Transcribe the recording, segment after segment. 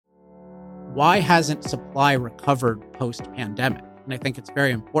why hasn't supply recovered post-pandemic? And I think it's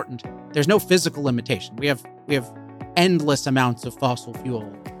very important. There's no physical limitation. We have endless amounts of fossil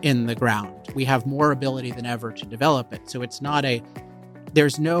fuel in the ground. We have more ability than ever to develop it. So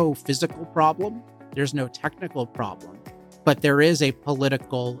there's no physical problem. There's no technical problem, but there is a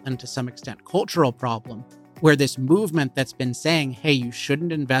political and to some extent cultural problem where this movement that's been saying, hey, you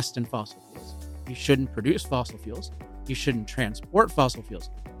shouldn't invest in fossil fuels. You shouldn't produce fossil fuels. You shouldn't transport fossil fuels.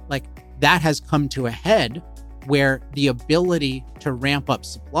 Like that has come to a head where the ability to ramp up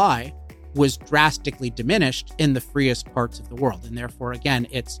supply was drastically diminished in the freest parts of the world. And therefore, again,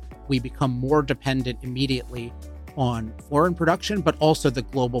 we become more dependent immediately on foreign production, but also the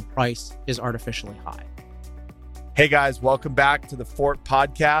global price is artificially high. Hey guys, welcome back to the Fort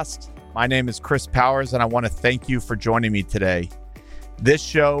Podcast. My name is Chris Powers, and I want to thank you for joining me today. This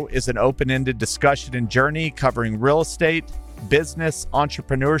show is an open-ended discussion and journey covering real estate, business,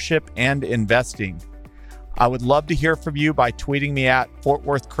 entrepreneurship, and investing. I would love to hear from you by tweeting me at Fort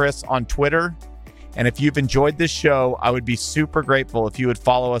Worth Chris on Twitter. And if you've enjoyed this show, I would be super grateful if you would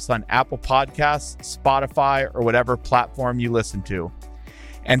follow us on Apple Podcasts, Spotify, or whatever platform you listen to.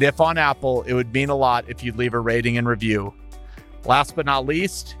 And if on Apple, it would mean a lot if you'd leave a rating and review. Last but not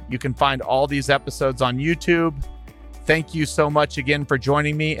least, you can find all these episodes on YouTube. Thank you so much again for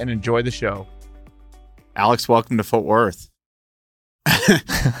joining me and enjoy the show. Alex, welcome to Fort Worth.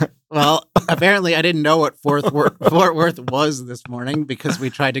 Well, apparently I didn't know what Fort Worth was this morning because we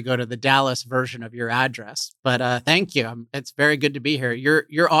tried to go to the Dallas version of your address. But thank you. It's very good to be here.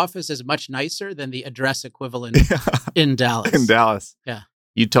 Your office is much nicer than the address equivalent in Dallas. In Dallas. Yeah.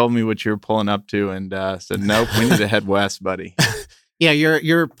 You told me what you were pulling up to and said, nope, we need to head west, buddy. Yeah,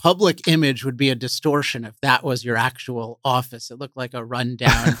 your public image would be a distortion if that was your actual office. It looked like a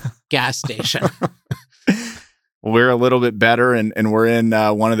rundown gas station. We're a little bit better, and we're in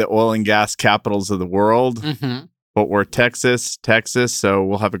one of the oil and gas capitals of the world. Mm-hmm. But we're Texas, so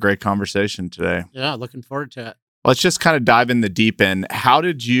we'll have a great conversation today. Yeah, looking forward to it. Let's just kind of dive in the deep end. How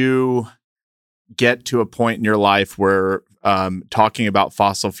did you get to a point in your life where talking about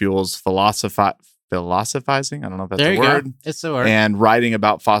fossil fuels, philosophizing? I don't know if that's a word. Go. It's a word. And writing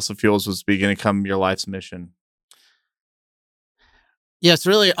about fossil fuels was beginning to become your life's mission. Yeah, it's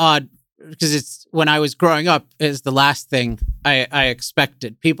really odd. Because it's when I was growing up is the last thing I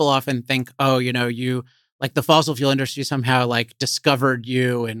expected. People often think, oh, you like the fossil fuel industry somehow like discovered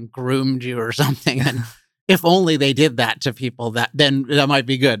you and groomed you or something. And if only they did that to people, then that might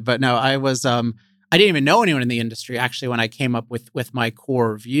be good. But no, I didn't even know anyone in the industry. Actually, when I came up with my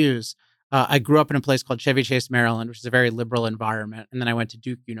core views, I grew up in a place called Chevy Chase, Maryland, which is a very liberal environment. And then I went to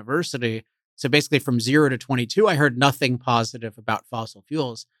Duke University. So basically from 0 to 22, I heard nothing positive about fossil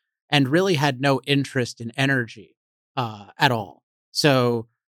fuels. And really had no interest in energy at all. So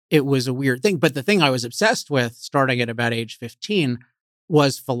it was a weird thing. But the thing I was obsessed with, starting at about age 15,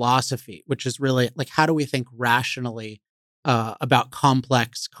 was philosophy, which is really like, how do we think rationally about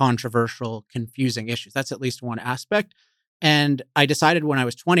complex, controversial, confusing issues? That's at least one aspect. And I decided when I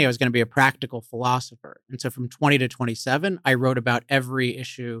was 20, I was going to be a practical philosopher. And so from 20 to 27, I wrote about every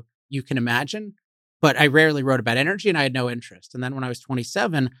issue you can imagine, but I rarely wrote about energy and I had no interest. And then when I was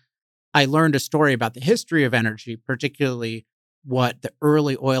 27, I learned a story about the history of energy, particularly what the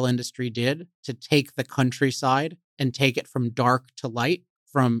early oil industry did to take the countryside and take it from dark to light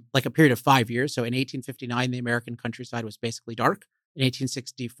from like a period of 5 years. So in 1859, the American countryside was basically dark. In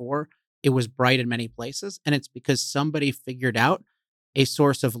 1864, it was bright in many places. And it's because somebody figured out a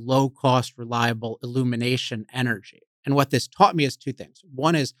source of low-cost, reliable illumination energy. And what this taught me is two things.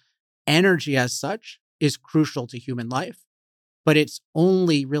 One is energy as such is crucial to human life, but it's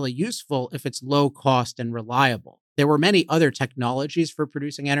only really useful if it's low cost and reliable. There were many other technologies for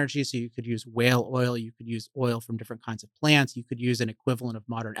producing energy. So you could use whale oil, you could use oil from different kinds of plants, you could use an equivalent of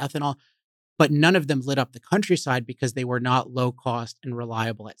modern ethanol, but none of them lit up the countryside because they were not low cost and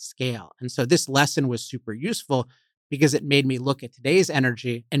reliable at scale. And so this lesson was super useful because it made me look at today's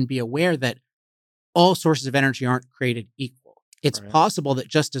energy and be aware that all sources of energy aren't created equal. It's possible that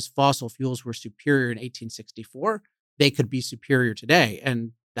just as fossil fuels were superior in 1864, they could be superior today.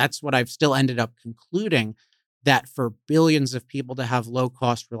 And that's what I've still ended up concluding, that for billions of people to have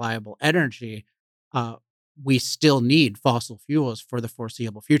low-cost, reliable energy, we still need fossil fuels for the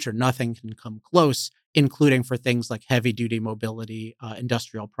foreseeable future. Nothing can come close, including for things like heavy-duty mobility,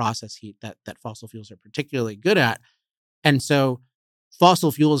 industrial process heat that fossil fuels are particularly good at. And so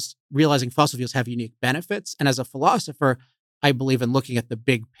realizing fossil fuels have unique benefits. And as a philosopher, I believe in looking at the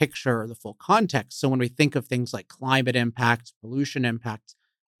big picture or the full context. So when we think of things like climate impacts, pollution impacts,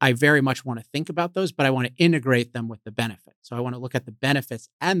 I very much want to think about those, but I want to integrate them with the benefits. So I want to look at the benefits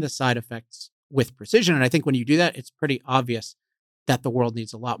and the side effects with precision. And I think when you do that, it's pretty obvious that the world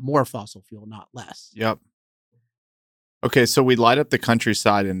needs a lot more fossil fuel, not less. Yep. Okay, so we light up the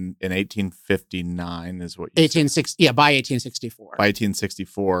countryside in 1859 is what you said. 1860, yeah, by 1864. By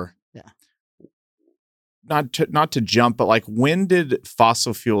 1864. Yeah. Not to jump, but like when did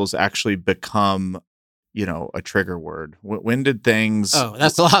fossil fuels actually become, a trigger word? When did things? Oh,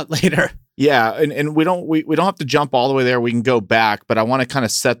 that's a lot later. Yeah, and we don't have to jump all the way there. We can go back, but I want to kind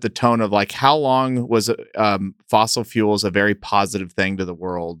of set the tone of like how long was fossil fuels a very positive thing to the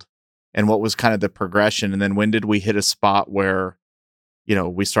world, and what was kind of the progression, and then when did we hit a spot where,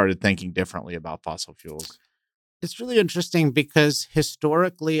 we started thinking differently about fossil fuels? It's really interesting because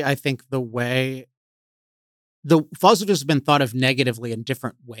historically, I think the fossil fuels have been thought of negatively in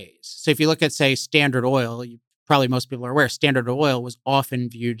different ways. So if you look at, say, Standard Oil, probably most people are aware, Standard Oil was often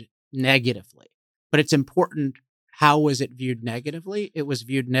viewed negatively. But it's important, how was it viewed negatively? It was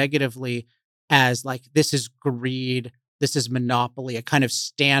viewed negatively as like, this is greed, this is monopoly, a kind of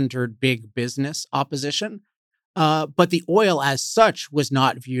standard big business opposition. But the oil as such was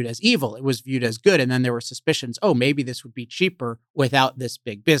not viewed as evil. It was viewed as good. And then there were suspicions, maybe this would be cheaper without this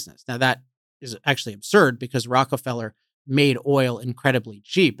big business. Now that is actually absurd because Rockefeller made oil incredibly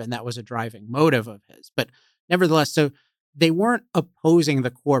cheap, and that was a driving motive of his. But nevertheless, so they weren't opposing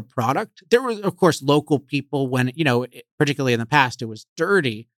the core product. There were, of course, local people when, particularly in the past, it was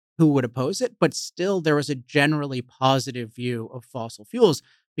dirty, who would oppose it. But still, there was a generally positive view of fossil fuels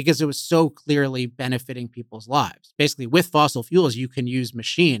because it was so clearly benefiting people's lives. Basically, with fossil fuels, you can use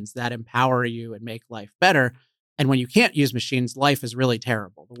machines that empower you and make life better. And when you can't use machines, life is really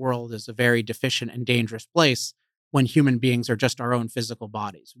terrible. The world is a very deficient and dangerous place when human beings are just our own physical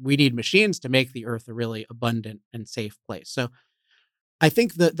bodies. We need machines to make the earth a really abundant and safe place. So I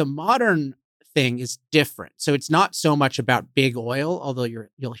think the modern thing is different. So it's not so much about big oil, although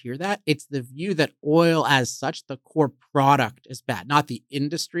you'll hear that. It's the view that oil as such, the core product is bad. Not the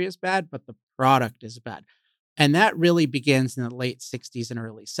industry is bad, but the product is bad. And that really begins in the late 60s and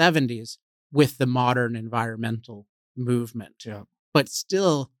early 70s with the modern environmental movement. Yeah. But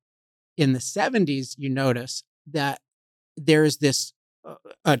still, in the 70s, you notice that there's this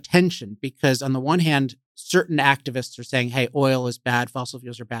tension because on the one hand, certain activists are saying, hey, oil is bad, fossil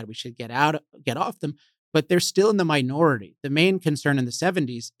fuels are bad, we should get off them, but they're still in the minority. The main concern in the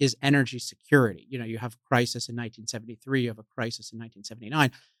 70s is energy security. You have a crisis in 1973, you have a crisis in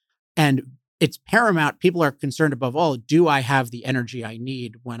 1979, and it's paramount. People are concerned above all, do I have the energy I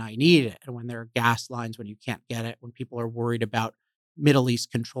need when I need it? And when there are gas lines, when you can't get it, when people are worried about Middle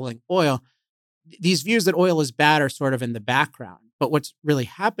East controlling oil, these views that oil is bad are sort of in the background. But what's really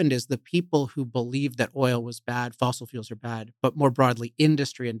happened is the people who believe that oil was bad, fossil fuels are bad, but more broadly,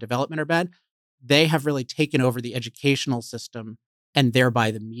 industry and development are bad, they have really taken over the educational system and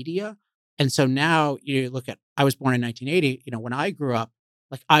thereby the media. And so now you look at, I was born in 1980, when I grew up,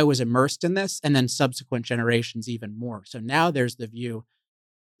 like I was immersed in this, and then subsequent generations even more. So now there's the view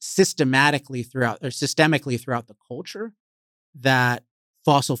systemically throughout the culture that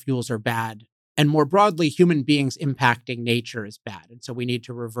fossil fuels are bad. And more broadly, human beings impacting nature is bad. And so we need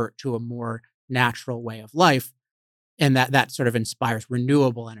to revert to a more natural way of life. And that sort of inspires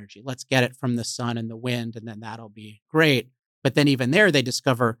renewable energy. Let's get it from the sun and the wind, and then that'll be great. But then even there, they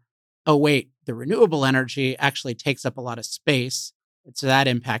discover, oh, wait, the renewable energy actually takes up a lot of space. And so that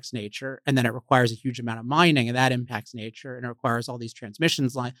impacts nature. And then it requires a huge amount of mining, and that impacts nature. And it requires all these transmission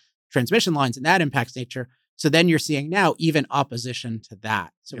lines, and that impacts nature. So then you're seeing now even opposition to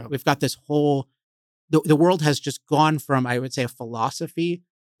that. So We've got this whole, the world has just gone from, I would say, a philosophy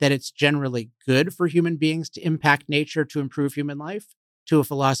that it's generally good for human beings to impact nature to improve human life, to a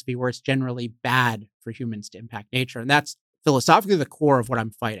philosophy where it's generally bad for humans to impact nature. And that's philosophically the core of what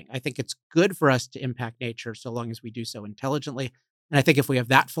I'm fighting. I think it's good for us to impact nature so long as we do so intelligently. And I think if we have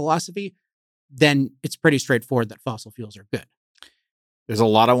that philosophy, then it's pretty straightforward that fossil fuels are good. There's a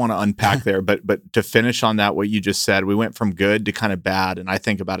lot I want to unpack there, but to finish on that, what you just said, we went from good to kind of bad, and I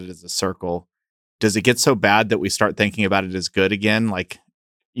think about it as a circle. Does it get so bad that we start thinking about it as good again? Like,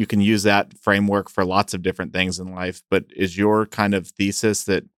 you can use that framework for lots of different things in life, but is your kind of thesis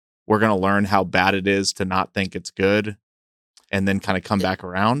that we're going to learn how bad it is to not think it's good and then kind of come back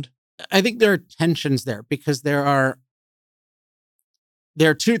around? I think there are tensions there because there are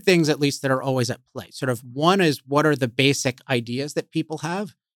two things, at least, that are always at play. Sort of one is, what are the basic ideas that people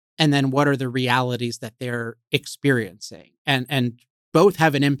have? And then what are the realities that they're experiencing? And both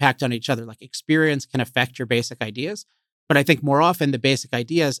have an impact on each other. Like, experience can affect your basic ideas, but I think more often the basic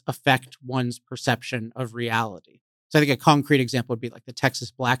ideas affect one's perception of reality. So I think a concrete example would be like the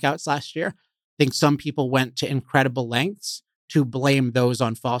Texas blackouts last year. I think some people went to incredible lengths to blame those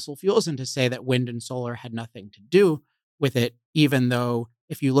on fossil fuels and to say that wind and solar had nothing to do with it, even though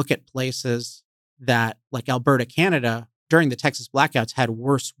if you look at places that like Alberta, Canada, during the Texas blackouts had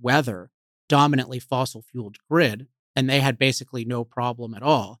worse weather, dominantly fossil fueled grid, and they had basically no problem at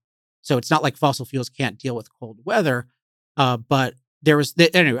all. So it's not like fossil fuels can't deal with cold weather, but there was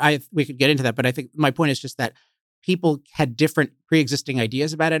anyway. We could get into that, but I think my point is just that people had different pre-existing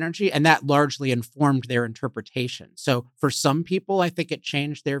ideas about energy, and that largely informed their interpretation. So for some people, I think it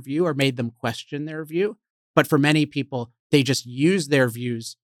changed their view or made them question their view. But for many people, they just use their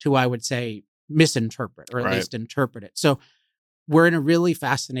views to, I would say, misinterpret or at least interpret it. So we're in a really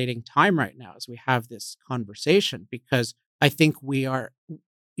fascinating time right now as we have this conversation, because I think we are,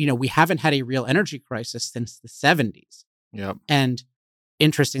 we haven't had a real energy crisis since the 70s. Yep. And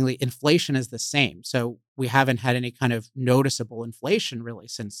interestingly, inflation is the same. So we haven't had any kind of noticeable inflation really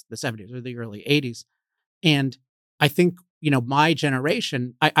since the 70s or the early 80s. And I think, my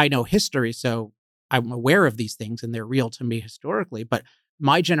generation, I know history, so I'm aware of these things and they're real to me historically, but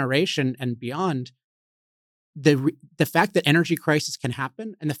my generation and beyond, the fact that energy crisis can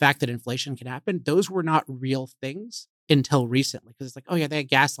happen and the fact that inflation can happen, those were not real things until recently. Because it's like, oh yeah, they had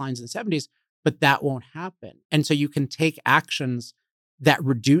gas lines in the 70s, but that won't happen. And so you can take actions that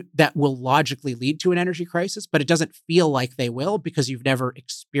will logically lead to an energy crisis, but it doesn't feel like they will because you've never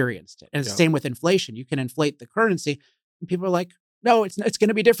experienced it. And it's the same with inflation. You can inflate the currency and people are like, no, it's going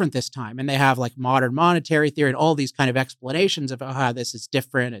to be different this time. And they have like modern monetary theory and all these kind of explanations of how this is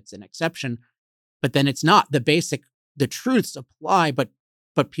different. It's an exception, but then it's not. The truths apply, but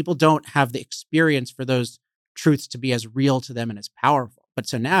people don't have the experience for those truths to be as real to them and as powerful. But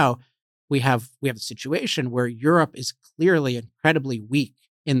so now we have a situation where Europe is clearly incredibly weak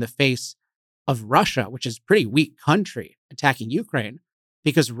in the face of Russia, which is a pretty weak country attacking Ukraine,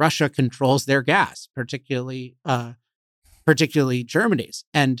 because Russia controls their gas, particularly Germany's.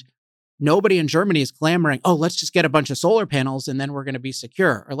 And nobody in Germany is clamoring, oh, let's just get a bunch of solar panels and then we're going to be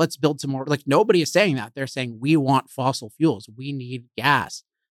secure, or let's build some more. Like, nobody is saying that. They're saying we want fossil fuels. We need gas.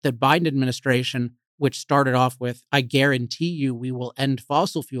 The Biden administration, which started off with, I guarantee you we will end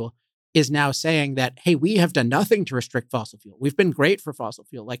fossil fuel, is now saying that, hey, we have done nothing to restrict fossil fuel. We've been great for fossil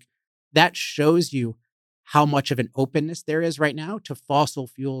fuel. Like, that shows you how much of an openness there is right now to fossil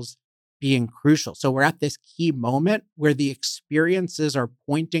fuels being crucial. So we're at this key moment where the experiences are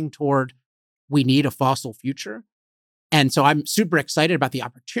pointing toward we need a fossil future. And so I'm super excited about the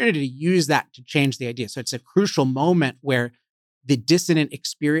opportunity to use that to change the idea. So it's a crucial moment where the dissonant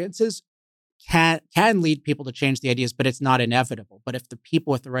experiences can lead people to change the ideas, but it's not inevitable. But if the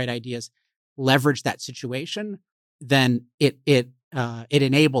people with the right ideas leverage that situation, then it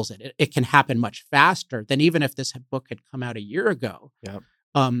enables it. It can happen much faster than even if this book had come out a year ago. Yep.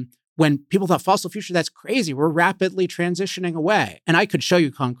 When people thought fossil future, that's crazy. We're rapidly transitioning away. And I could show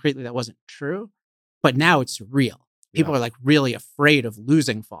you concretely that wasn't true, but now it's real. People are like really afraid of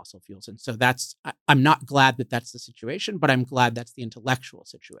losing fossil fuels. And so I'm not glad that that's the situation, but I'm glad that's the intellectual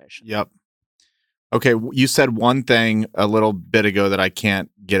situation. Yep. Okay. You said one thing a little bit ago that I can't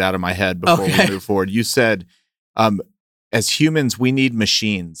get out of my head before we move forward. You said, as humans, we need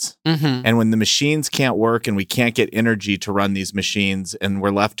machines. Mm-hmm. And when the machines can't work and we can't get energy to run these machines and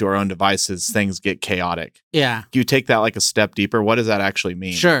we're left to our own devices, things get chaotic. Yeah. Do you take that like a step deeper? What does that actually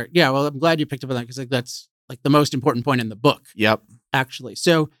mean? Sure. Yeah. Well, I'm glad you picked up on that because that's like the most important point in the book. Yep. Actually.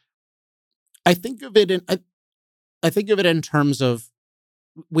 So I think of it in terms of,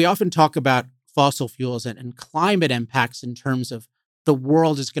 we often talk about fossil fuels and climate impacts in terms of the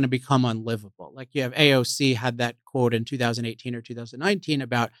world is going to become unlivable. Like, you have AOC had that quote in 2018 or 2019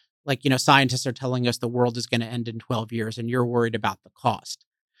 about, like, scientists are telling us the world is going to end in 12 years and you're worried about the cost.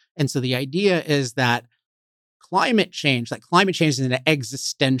 And so the idea is that climate change is an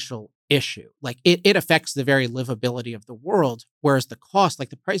existential issue. Like, it affects the very livability of the world, whereas the cost, like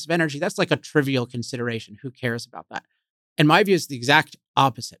the price of energy, that's like a trivial consideration. Who cares about that? And my view is the exact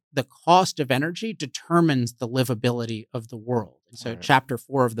opposite. The cost of energy determines the livability of the world. And so Chapter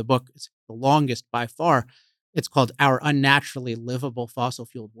 4 of the book is the longest by far. It's called Our Unnaturally Livable Fossil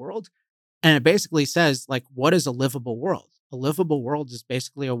Fueled World. And it basically says, like, what is a livable world? A livable world is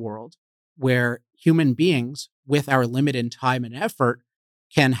basically a world where human beings, with our limited time and effort,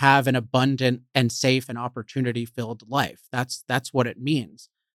 can have an abundant and safe and opportunity-filled life. That's what it means.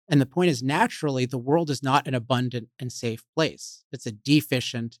 And the point is, naturally, the world is not an abundant and safe place. It's a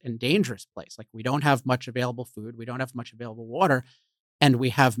deficient and dangerous place. Like, we don't have much available food. We don't have much available water. And we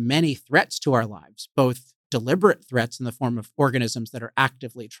have many threats to our lives, both deliberate threats in the form of organisms that are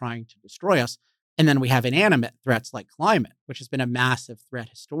actively trying to destroy us, And then we have inanimate threats like climate, which has been a massive threat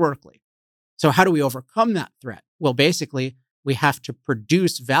historically. So how do we overcome that threat? Well, basically, we have to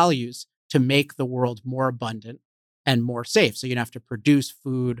produce values to make the world more abundant and more safe. So you have to produce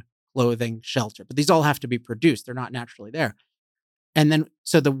food, clothing, shelter, but these all have to be produced. They're not naturally there. And then,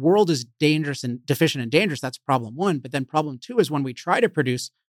 so the world is dangerous and deficient and dangerous. That's problem one. But then problem two is when we try to produce,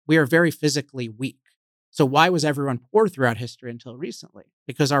 we are very physically weak. So why was everyone poor throughout history until recently?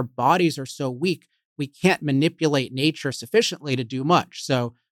 Because our bodies are so weak, we can't manipulate nature sufficiently to do much.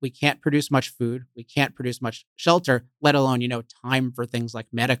 So we can't produce much food. We can't produce much shelter, let alone, time for things like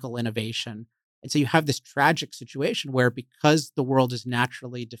medical innovation. And so you have this tragic situation where because the world is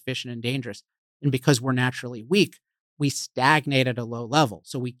naturally deficient and dangerous, and because we're naturally weak, we stagnate at a low level.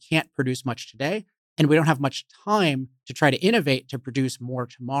 So we can't produce much today, and we don't have much time to try to innovate to produce more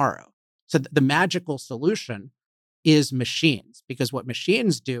tomorrow. So the magical solution is machines, because what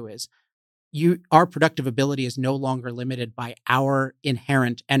machines do is our productive ability is no longer limited by our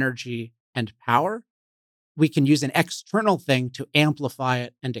inherent energy and power. We can use an external thing to amplify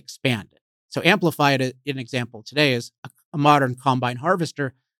it and expand it. So amplify it, an example today is a modern combine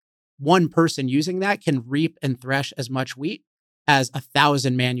harvester. One person using that can reap and thresh as much wheat as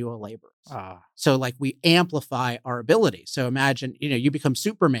 1,000 manual laborers. So like we amplify our ability. So imagine, you become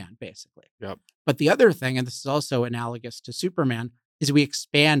Superman basically. Yep. But the other thing, and this is also analogous to Superman, is we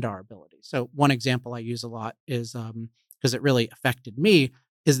expand our ability. So one example I use a lot is, because it really affected me,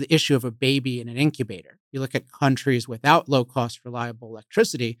 is the issue of a baby in an incubator. You look at countries without low-cost, reliable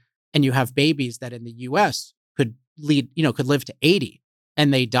electricity, and you have babies that in the US could live to 80,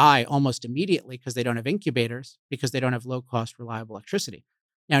 and they die almost immediately because they don't have incubators, because they don't have low-cost, reliable electricity.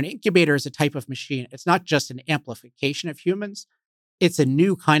 Now, an incubator is a type of machine. It's not just an amplification of humans. It's a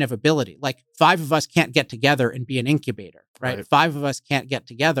new kind of ability. Like 5 of us can't get together and be an incubator, right? 5 of us can't get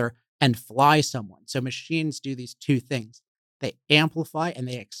together and fly someone. So machines do these two things. They amplify and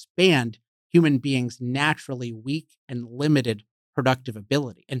they expand human beings' naturally weak and limited productive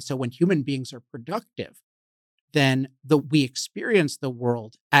ability. And so when human beings are productive, then we experience the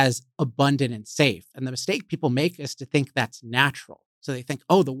world as abundant and safe. And the mistake people make is to think that's natural. So they think,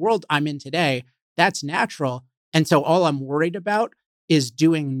 oh, the world I'm in today, that's natural. And so all I'm worried about is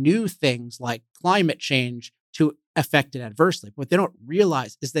doing new things like climate change to affect it adversely. But what they don't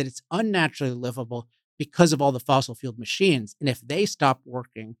realize is that it's unnaturally livable because of all the fossil fuel machines. And if they stop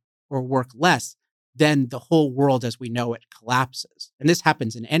working or work less, then the whole world as we know it collapses. And this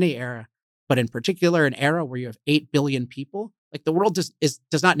happens in any era, but in particular, an era where you have 8 billion people. Like the world does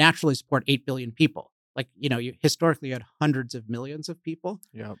not naturally support 8 billion people. Like, you historically had hundreds of millions of people.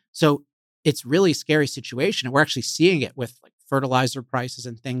 Yeah. So it's really scary situation. And we're actually seeing it with like fertilizer prices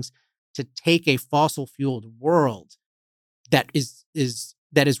and things, to take a fossil fueled world that is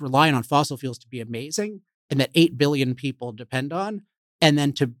reliant on fossil fuels to be amazing and that 8 billion people depend on, and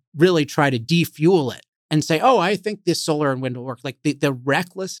then to really try to defuel it and say, oh, I think this solar and wind will work. Like the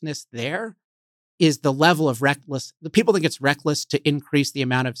recklessness there is the level of reckless. The people think it's reckless to increase the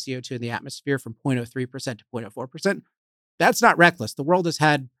amount of CO2 in the atmosphere from 0.03% to 0.04%. That's not reckless. The world has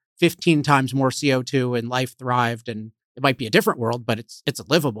had 15 times more CO2 and life thrived, and it might be a different world, but it's a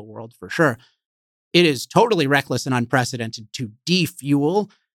livable world for sure. It is totally reckless and unprecedented to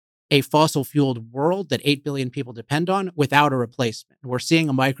defuel a fossil fueled world that 8 billion people depend on without a replacement. We're seeing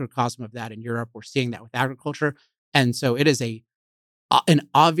a microcosm of that in Europe. We're seeing that with agriculture. And so it is an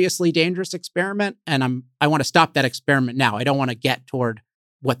obviously dangerous experiment. And I want to stop that experiment now. I don't want to get toward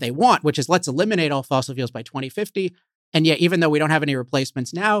what they want, which is let's eliminate all fossil fuels by 2050. And yet, even though we don't have any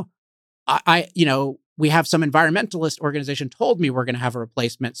replacements now, we have some environmentalist organization told me we're going to have a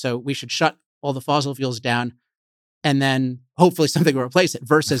replacement. So we should shut all the fossil fuels down and then hopefully something will replace it,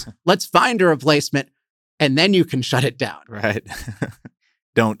 versus let's find a replacement and then you can shut it down. Right.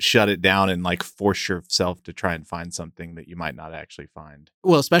 Don't shut it down and like force yourself to try and find something that you might not actually find.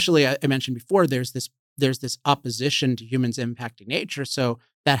 Well, especially I mentioned before, there's this opposition to humans impacting nature. So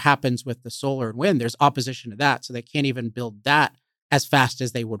that happens with the solar and wind. There's opposition to that. So they can't even build that as fast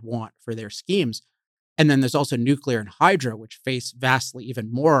as they would want for their schemes. And then there's also nuclear and hydro, which face vastly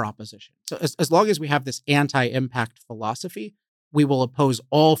even more opposition. So as long as we have this anti-impact philosophy, we will oppose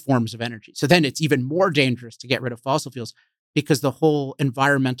all forms of energy. So then it's even more dangerous to get rid of fossil fuels, because the whole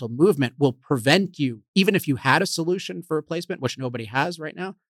environmental movement will prevent you, even if you had a solution for replacement, which nobody has right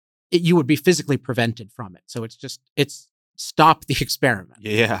now, you would be physically prevented from it. So it's stop the experiment.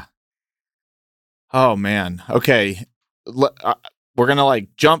 Yeah. Oh, man. Okay. We're going to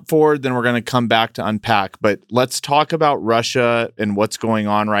like jump forward, then we're going to come back to unpack. But let's talk about Russia and what's going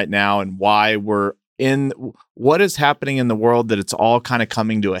on right now and why we're in what is happening in the world that it's all kind of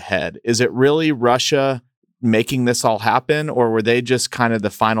coming to a head? Is it really Russia making this all happen, or were they just kind of the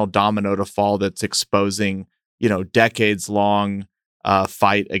final domino to fall that's exposing, decades long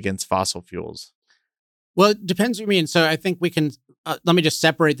fight against fossil fuels? Well, it depends what you mean. So I think we can, let me just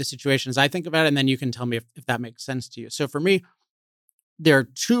separate the situations I think about it, and then you can tell me if that makes sense to you. So for me, there are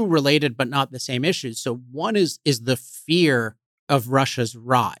two related but not the same issues. So one is the fear of Russia's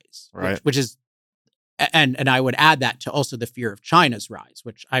rise, Right. which is, and I would add that to also the fear of China's rise,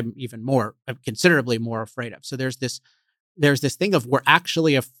 which I'm considerably more afraid of. So there's this thing of we're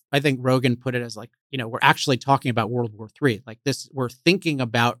actually, I think Rogan put it as like, we're actually talking about World War III. Like this, we're thinking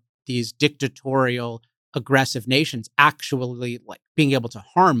about these dictatorial, aggressive nations actually like being able to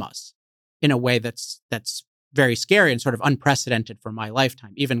harm us in a way that's very scary and sort of unprecedented for my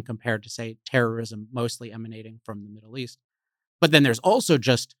lifetime, even compared to, say, terrorism mostly emanating from the Middle East. But then there's also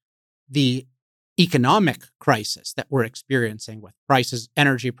just the economic crisis that we're experiencing with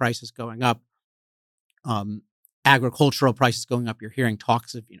energy prices going up, agricultural prices going up. You're hearing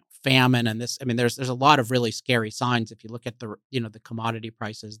talks of, famine and this. I mean, there's a lot of really scary signs if you look at the commodity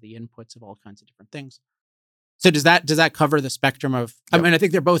prices, the inputs of all kinds of different things. So does that cover the spectrum of? Yep. I mean, I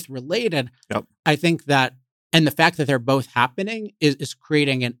think they're both related. Yep. I think that, and the fact that they're both happening is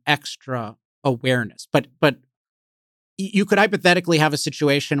creating an extra awareness. But you could hypothetically have a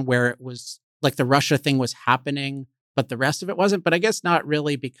situation where it was like the Russia thing was happening, but the rest of it wasn't. But I guess not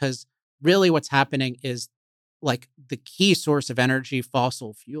really, because really what's happening is like the key source of energy,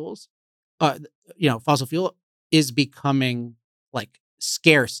 fossil fuels, fossil fuel is becoming like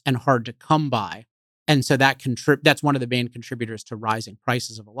scarce and hard to come by. And so that's one of the main contributors to rising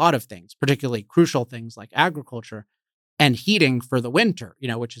prices of a lot of things, particularly crucial things like agriculture and heating for the winter,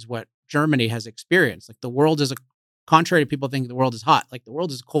 which is what Germany has experienced. Like the world is contrary to people thinking the world is hot, like the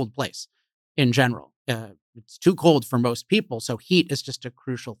world is a cold place in general. It's too cold for most people. So heat is just a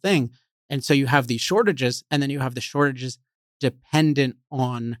crucial thing. And so you have these shortages, and then you have the shortages dependent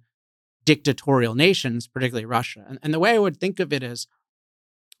on dictatorial nations, particularly Russia. And the way I would think of it is,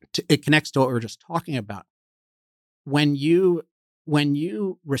 it connects to what we were just talking about. When you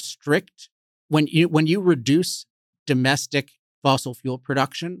restrict, when you reduce domestic fossil fuel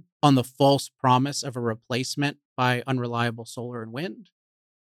production on the false promise of a replacement by unreliable solar and wind,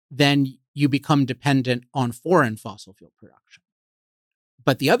 then you become dependent on foreign fossil fuel production.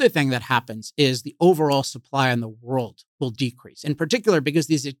 But the other thing that happens is the overall supply in the world will decrease, in particular because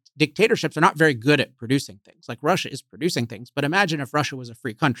these dictatorships are not very good at producing things. Like Russia is producing things, but imagine if Russia was a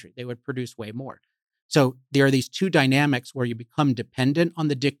free country, they would produce way more. So there are these two dynamics where you become dependent on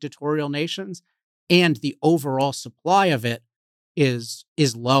the dictatorial nations, and the overall supply of it is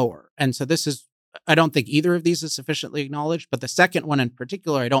lower. And so I don't think either of these is sufficiently acknowledged, but the second one in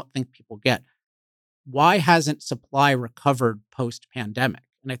particular, I don't think people get. Why hasn't supply recovered post-pandemic?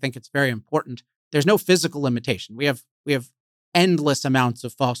 And I think it's very important. There's no physical limitation. We have endless amounts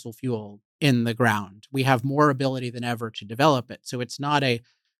of fossil fuel in the ground. We have more ability than ever to develop it. So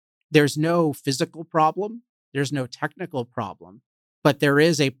there's no physical problem. There's no technical problem, but there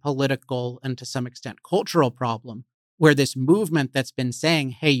is a political and to some extent cultural problem where this movement that's been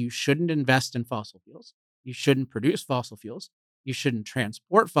saying, hey, you shouldn't invest in fossil fuels. You shouldn't produce fossil fuels. You shouldn't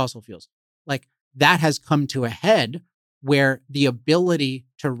transport fossil fuels. Like, that has come to a head where the ability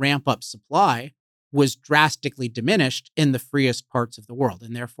to ramp up supply was drastically diminished in the freest parts of the world.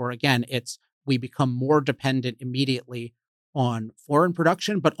 And therefore, again, we become more dependent immediately on foreign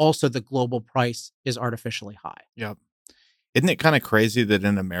production, but also the global price is artificially high. Yep. Isn't it kind of crazy that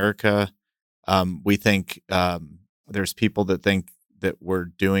in America, we think there's people that think that we're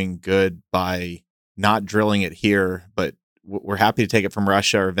doing good by not drilling it here, but we're happy to take it from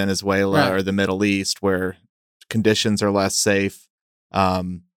Russia or Venezuela or the Middle East where conditions are less safe.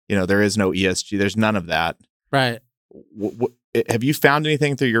 There is no ESG. There's none of that. Right. Have you found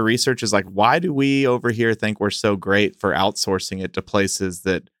anything through your research? Is like, why do we over here think we're so great for outsourcing it to places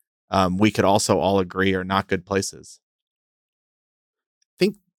that we could also all agree are not good places?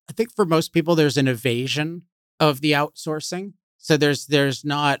 I think for most people, there's an evasion of the outsourcing. So there's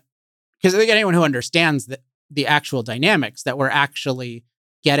not, because I think anyone who understands that the actual dynamics, that we're actually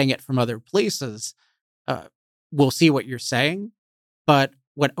getting it from other places, will see what you're saying. But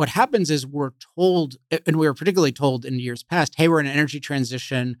what happens is we're told, and we were particularly told in years past, hey, we're in an energy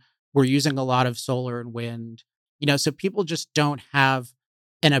transition. We're using a lot of solar and wind. So people just don't have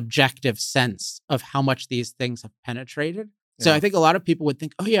an objective sense of how much these things have penetrated. Yeah. So I think a lot of people would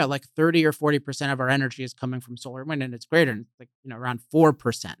think, oh yeah, like 30 or 40% of our energy is coming from solar and wind, and it's greater, and like around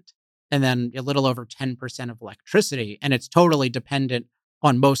 4%. And then a little over 10% of electricity. And it's totally dependent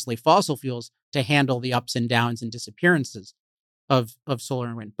on mostly fossil fuels to handle the ups and downs and disappearances of solar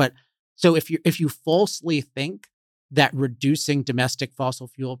and wind. But so if you falsely think that reducing domestic fossil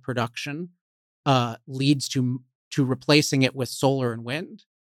fuel production leads to replacing it with solar and wind,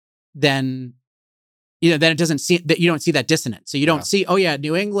 then then it doesn't see that, you don't see that dissonance. So you don't see, oh yeah,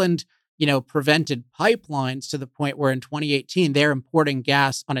 New England, prevented pipelines to the point where in 2018 they're importing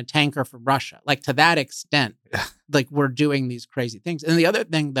gas on a tanker from Russia. Like to that extent, like we're doing these crazy things. And the other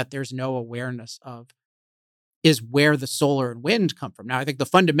thing that there's no awareness of is where the solar and wind come from. Now, I think the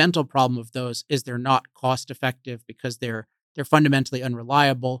fundamental problem of those is they're not cost effective because they're fundamentally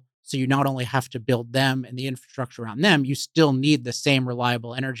unreliable. So you not only have to build them and the infrastructure around them, you still need the same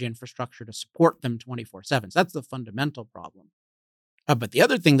reliable energy infrastructure to support them 24/7. So that's the fundamental problem. But the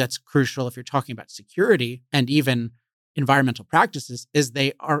other thing that's crucial if you're talking about security and even environmental practices is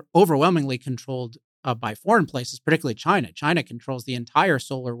they are overwhelmingly controlled by foreign places, particularly China. China controls the entire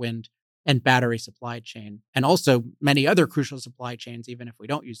solar, wind, and battery supply chain, and also many other crucial supply chains, even if we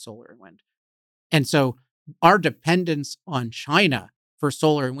don't use solar and wind. And so our dependence on China for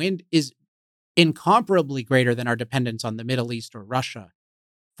solar and wind is incomparably greater than our dependence on the Middle East or Russia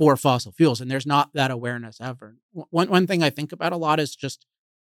for fossil fuels. And there's not that awareness ever. One thing I think about a lot is just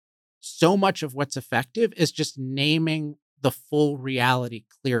so much of what's effective is just naming the full reality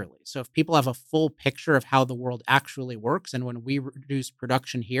clearly. So if people have a full picture of how the world actually works, and when we reduce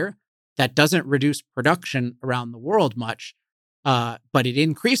production here, that doesn't reduce production around the world much, but it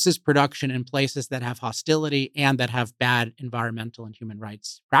increases production in places that have hostility and that have bad environmental and human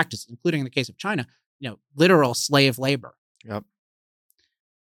rights practices, including in the case of China, literal slave labor. Yep.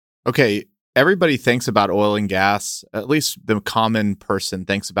 Okay. Everybody thinks about oil and gas, at least the common person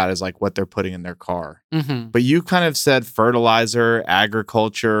thinks about it as like what they're putting in their car. Mm-hmm. But you kind of said fertilizer,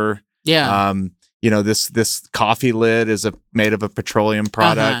 agriculture. Yeah. This coffee lid is made of a petroleum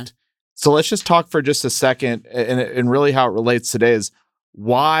product. Uh-huh. So let's just talk for just a second, and really how it relates today is,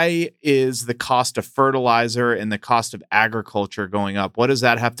 why is the cost of fertilizer and the cost of agriculture going up? What does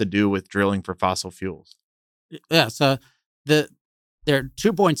that have to do with drilling for fossil fuels? Yeah. So there are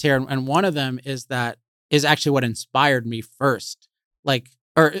 2 points here, and one of them is actually what inspired me first.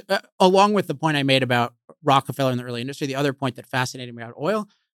 Along with the point I made about Rockefeller in the early industry, the other point that fascinated me about oil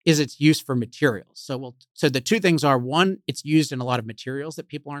is its use for materials. So the 2 things are, one, it's used in a lot of materials that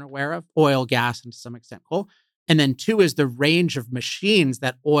people aren't aware of, oil, gas, and to some extent coal. And then 2 is the range of machines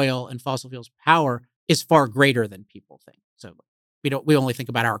that oil and fossil fuels power is far greater than people think. So we only think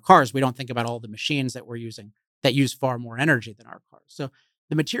about our cars. We don't think about all the machines that we're using that use far more energy than our cars. So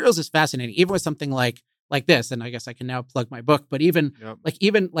the materials is fascinating, even with something like this. And I guess I can now plug my book, but even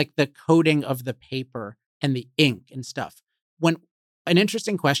the coating of the paper and the ink and stuff. When an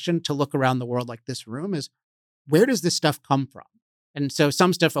interesting question to look around the world like this room is, where does this stuff come from? And so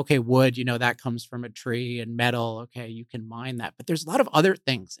some stuff, okay, wood, that comes from a tree, and metal, okay, you can mine that. But there's a lot of other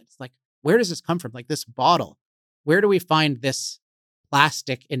things. It's like, where does this come from? Like this bottle, where do we find this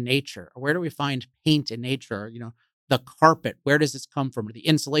plastic in nature? Or where do we find paint in nature? Or, the carpet, where does this come from? Or the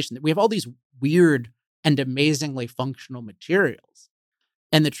insulation. We have all these weird and amazingly functional materials.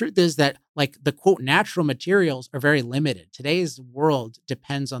 And the truth is that, the quote, natural materials are very limited. Today's world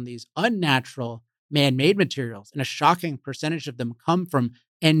depends on these unnatural man-made materials, and a shocking percentage of them come from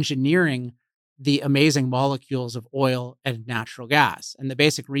engineering the amazing molecules of oil and natural gas. And the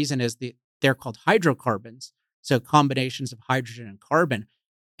basic reason is they're called hydrocarbons, so combinations of hydrogen and carbon.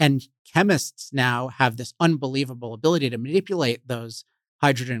 And chemists now have this unbelievable ability to manipulate those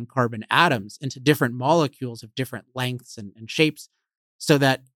hydrogen and carbon atoms into different molecules of different lengths and shapes, so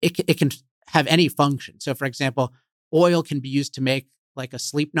that it can have any function. So, for example, oil can be used to make like a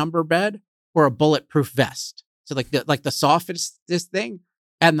sleep number bed or a bulletproof vest. So the softest thing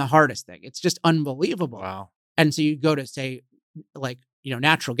and the hardest thing. It's just unbelievable. Wow. And so you go to say,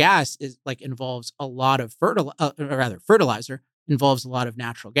 natural gas is involves a lot of fertilizer involves a lot of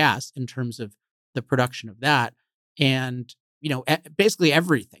natural gas in terms of the production of that. And, basically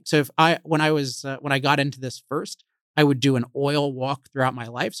everything. So when I got into this first, I would do an oil walk throughout my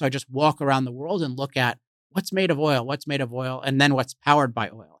life. So I just walk around the world and look at what's made of oil, and then what's powered by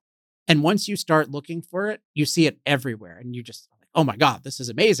oil. And once you start looking for it, you see it everywhere. And you just, oh my God, this is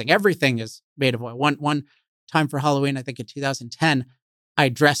amazing. Everything is made of oil. One time for Halloween, I think in 2010, I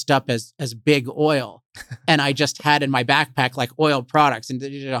dressed up as Big Oil, and I just had in my backpack oil products and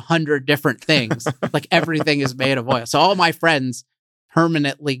did 100 different things. Everything is made of oil. So all my friends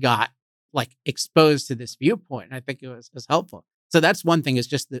permanently got exposed to this viewpoint. And I think it was helpful. So that's one thing, is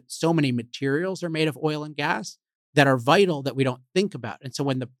just that so many materials are made of oil and gas that are vital that we don't think about. And so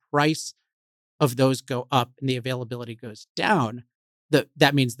when the price of those go up and the availability goes down,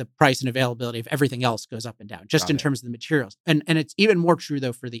 that means the price and availability of everything else goes up and down, just Got in it. terms of the materials. And it's even more true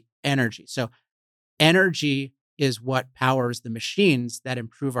though for the energy. So energy is what powers the machines that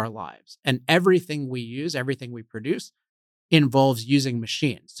improve our lives. And everything we use, everything we produce involves using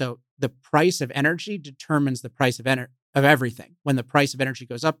machines. So the price of energy determines the price of everything. When the price of energy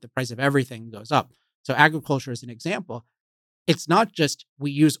goes up, the price of everything goes up. So agriculture is an example. It's not just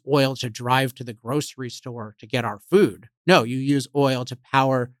we use oil to drive to the grocery store to get our food. No, you use oil to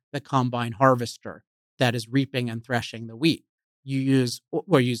power the combine harvester that is reaping and threshing the wheat. You use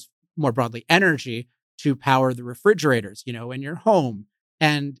more broadly energy to power the refrigerators, in your home.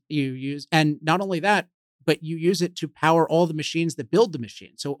 And not only that, but you use it to power all the machines that build the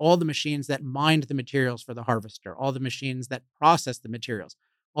machine. So all the machines that mined the materials for the harvester, all the machines that process the materials,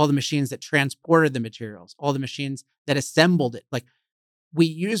 all the machines that transported the materials, all the machines that assembled it. Like, we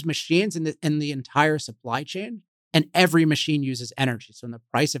use machines in the entire supply chain, and every machine uses energy. So when the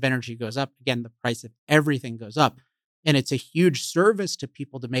price of energy goes up, again, the price of everything goes up. And it's a huge service to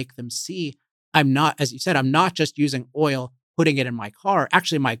people to make them see, I'm not, as you said, I'm not just using oil, putting it in my car.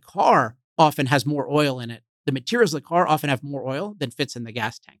 Actually, my car often has more oil in it. The materials of the car often have more oil than fits in the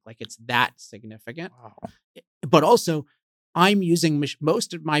gas tank. Like, it's that significant. Wow. But also, I'm using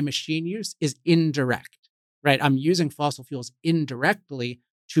most of my machine use is indirect, right? I'm using fossil fuels indirectly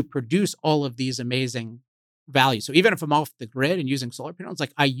to produce all of these amazing values. So even if I'm off the grid and using solar panels,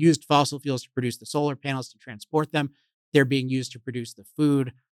 like, I used fossil fuels to produce the solar panels, to transport them. They're being used to produce the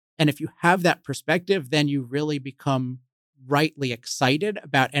food. And if you have that perspective, then you really become rightly excited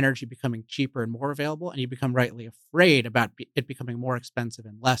about energy becoming cheaper and more available, and you become rightly afraid about it becoming more expensive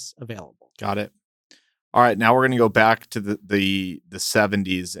and less available. Got it. All right, now we're going to go back to the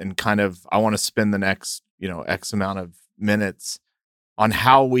 70s, and kind of, I want to spend the next, X amount of minutes on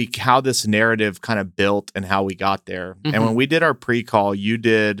how this narrative kind of built and how we got there. Mm-hmm. And when we did our pre-call, you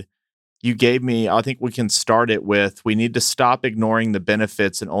gave me, I think we can start it with, we need to stop ignoring the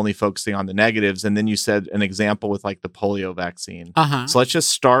benefits and only focusing on the negatives. And then you said an example with like the polio vaccine. Uh-huh. So let's just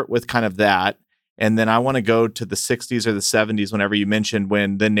start with kind of that. And then I want to go to the 60s or the 70s, whenever you mentioned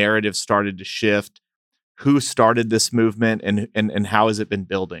when the narrative started to shift. Who started this movement, and how has it been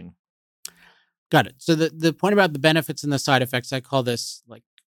building? Got it. So the point about the benefits and the side effects, I call this, like,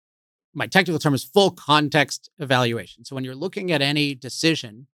 my technical term is full context evaluation. So when you're looking at any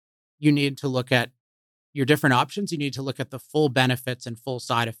decision, you need to look at your different options. You need to look at the full benefits and full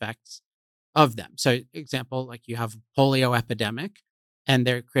side effects of them. So example, like, you have polio epidemic and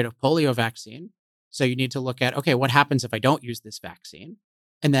they create a polio vaccine. So you need to look at, okay, what happens if I don't use this vaccine?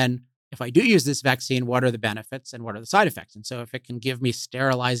 And then if I do use this vaccine, what are the benefits and what are the side effects? And so if it can give me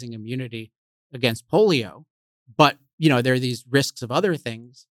sterilizing immunity against polio, but there are these risks of other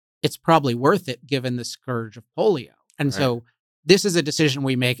things, it's probably worth it given the scourge of polio. And so this is a decision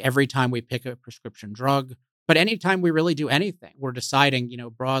we make every time we pick a prescription drug. But anytime we really do anything, we're deciding,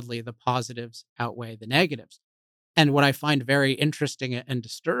 broadly, the positives outweigh the negatives. And what I find very interesting and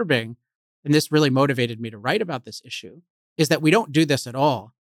disturbing, and this really motivated me to write about this issue, is that we don't do this at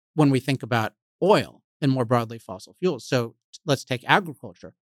all when we think about oil and more broadly fossil fuels. So let's take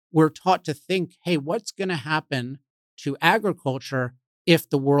agriculture. We're taught to think, hey, what's going to happen to agriculture if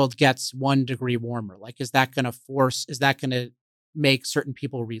the world gets 1 degree warmer? Like, is that going to make certain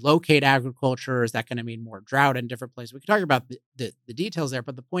people relocate agriculture? Is that going to mean more drought in different places? We can talk about the details there,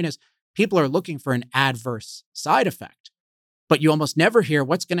 but the point is, people are looking for an adverse side effect. But you almost never hear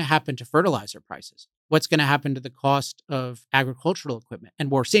what's going to happen to fertilizer prices, what's going to happen to the cost of agricultural equipment.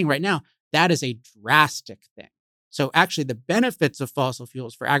 And what we're seeing right now, that is a drastic thing. So actually, the benefits of fossil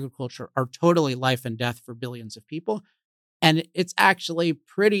fuels for agriculture are totally life and death for billions of people. And it's actually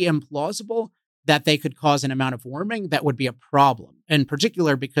pretty implausible that they could cause an amount of warming that would be a problem, in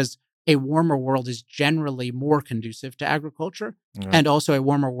particular because a warmer world is generally more conducive to agriculture. Yeah. And also a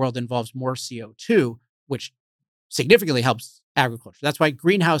warmer world involves more CO2, which significantly helps agriculture. That's why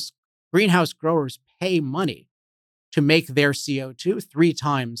greenhouse growers pay money to make their CO2 3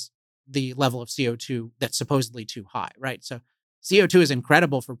 times the level of CO2 that's supposedly too high, right? So CO2 is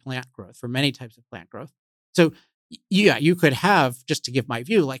incredible for plant growth, for many types of plant growth. So yeah, you could have, just to give my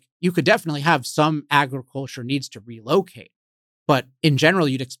view, like, you could definitely have some agriculture needs to relocate, but in general,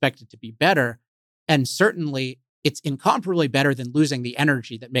 you'd expect it to be better. And certainly it's incomparably better than losing the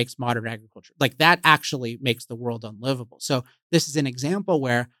energy that makes modern agriculture. Like, that actually makes the world unlivable. So this is an example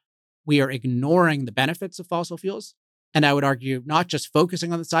where we are ignoring the benefits of fossil fuels. And I would argue not just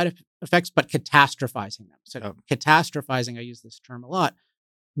focusing on the side effects, but catastrophizing them. So catastrophizing, I use this term a lot,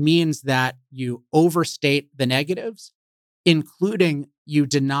 means that you overstate the negatives, including you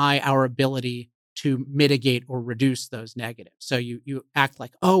deny our ability to mitigate or reduce those negatives. So you act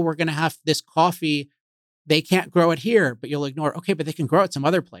like, oh, we're going to have this coffee. They can't grow it here, but you'll ignore, okay, but they can grow it some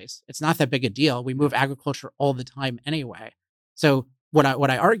other place. It's not that big a deal. We move agriculture all the time anyway. So what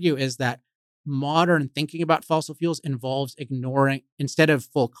I argue is that modern thinking about fossil fuels involves ignoring, instead of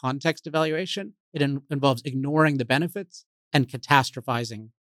full context evaluation, it involves ignoring the benefits and catastrophizing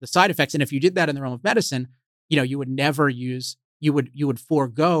the side effects. And if you did that in the realm of medicine, you would never use, you would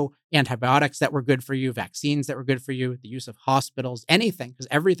forego antibiotics that were good for you, vaccines that were good for you, the use of hospitals, anything, because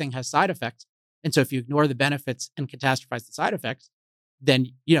everything has side effects. And so if you ignore the benefits and catastrophize the side effects, then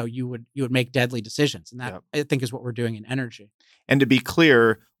you would make deadly decisions. And that, I think, is what we're doing in energy. And to be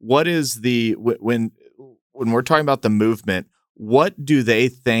clear, what is when we're talking about the movement, what do they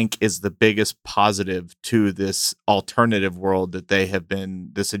think is the biggest positive to this alternative world that they have been,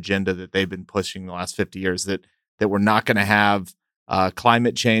 this agenda that they've been pushing the last 50 years, that we're not going to have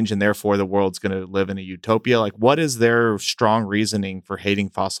climate change and therefore the world's going to live in a utopia? Like, what is their strong reasoning for hating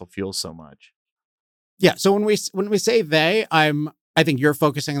fossil fuels so much? Yeah. So when we say they, I think you're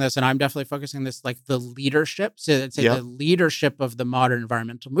focusing on this, and I'm definitely focusing on this, like the leadership. So I'd say the leadership of the modern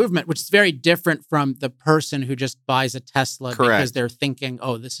environmental movement, which is very different from the person who just buys a Tesla because they're thinking,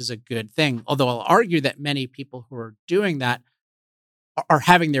 oh, this is a good thing. Although I'll argue that many people who are doing that are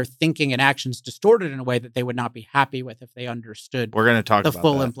having their thinking and actions distorted in a way that they would not be happy with if they understood We're going to talk the about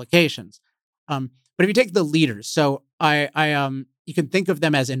full that. implications. But if you take the leaders, so you can think of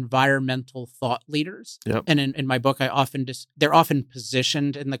them as environmental thought leaders. Yep. And in my book, they're often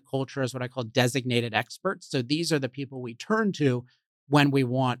positioned in the culture as what I call designated experts. So these are the people we turn to when we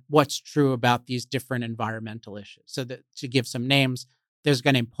want what's true about these different environmental issues. So to give some names, there's a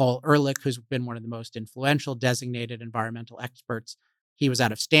guy named Paul Ehrlich, who's been one of the most influential designated environmental experts. He was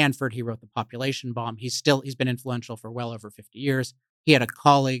out of Stanford. He wrote The Population Bomb. He's been influential for well over 50 years. He had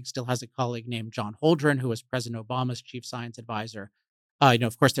still has a colleague named John Holdren, who was President Obama's chief science advisor.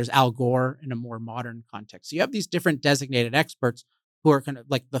 Of course, there's Al Gore in a more modern context. So you have these different designated experts who are kind of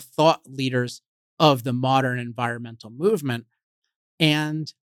like the thought leaders of the modern environmental movement.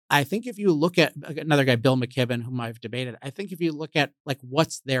 And I think if you look at another guy, Bill McKibben, whom I've debated, I think if you look at like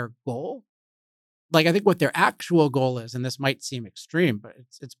what's their goal, like I think what their actual goal is, and this might seem extreme, but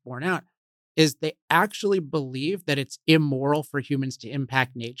it's borne out, is they actually believe that it's immoral for humans to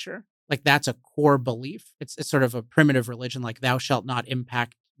impact nature. Like that's a core belief. It's sort of a primitive religion, like thou shalt not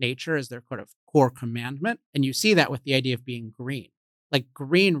impact nature is their kind of core commandment. And you see that with the idea of being green. Like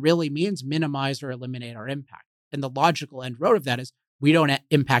green really means minimize or eliminate our impact. And the logical end road of that is we don't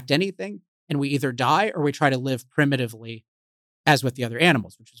impact anything, and we either die or we try to live primitively as with the other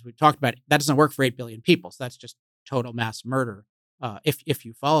animals, which is we talked about. That doesn't work for 8 billion people. So that's just total mass murder if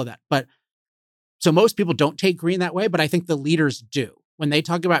you follow that. But so most people don't take green that way, but I think the leaders do. When they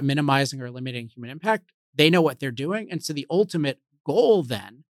talk about minimizing or eliminating human impact, they know what they're doing. And so the ultimate goal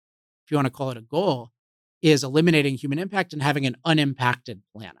then, if you want to call it a goal, is eliminating human impact and having an unimpacted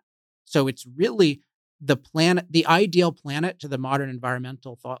planet. So it's really the ideal planet to the modern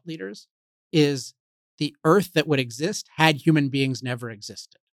environmental thought leaders is the Earth that would exist had human beings never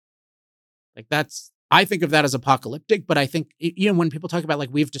existed. Like I think of that as apocalyptic, but I think, when people talk about like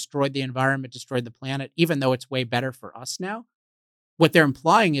we've destroyed the environment, destroyed the planet, even though it's way better for us now, what they're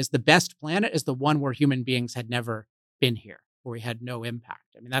implying is the best planet is the one where human beings had never been here, where we had no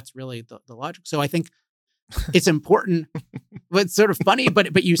impact. I mean, that's really the logic. So I think it's important, but it's sort of funny,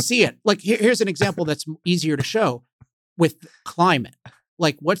 but you see it. Like here's an example that's easier to show with climate.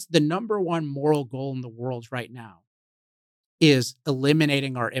 Like what's the number one moral goal in the world right now is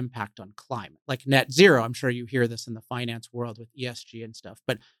eliminating our impact on climate, like net zero. I'm sure you hear this in the finance world with ESG and stuff,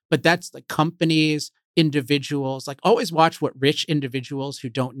 but that's the companies, individuals, like always watch what rich individuals who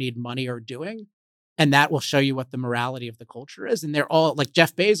don't need money are doing. And that will show you what the morality of the culture is. And they're all like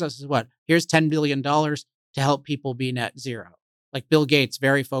Jeff Bezos is here's $10 billion to help people be net zero. Like Bill Gates,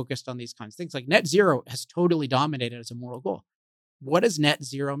 very focused on these kinds of things. Like net zero has totally dominated as a moral goal. What does net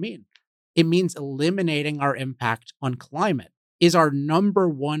zero mean? It means eliminating our impact on climate is our number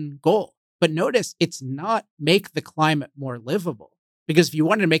one goal. But notice it's not make the climate more livable. Because if you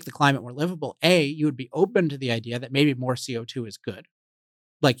wanted to make the climate more livable, you would be open to the idea that maybe more CO2 is good.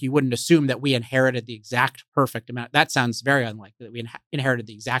 Like you wouldn't assume that we inherited the exact perfect amount. That sounds very unlikely that we inherited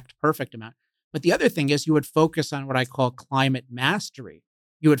the exact perfect amount. But the other thing is you would focus on what I call climate mastery.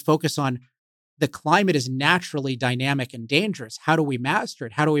 You would focus on the climate is naturally dynamic and dangerous. How do we master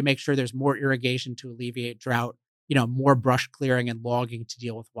it? How do we make sure there's more irrigation to alleviate drought, more brush clearing and logging to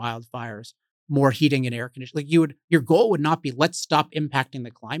deal with wildfires, more heating and air conditioning? Like your goal would not be let's stop impacting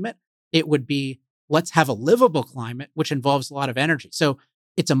the climate. It would be let's have a livable climate, which involves a lot of energy. So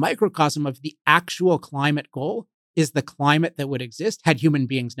it's a microcosm of the actual climate goal is the climate that would exist had human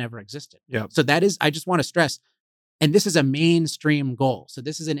beings never existed. Yep. So that is, I just want to stress, and this is a mainstream goal. So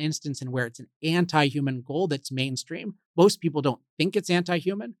this is an instance in where it's an anti-human goal that's mainstream. Most people don't think it's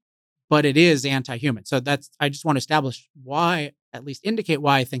anti-human, but it is anti-human. So I just want to establish why, at least indicate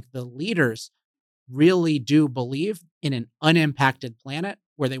why I think the leaders really do believe in an unimpacted planet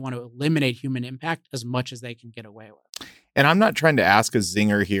where they want to eliminate human impact as much as they can get away with. And I'm not trying to ask a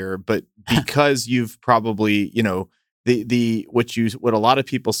zinger here, but because you've probably, what a lot of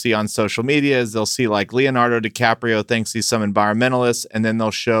people see on social media is they'll see like Leonardo DiCaprio thinks he's some environmentalist, and then they'll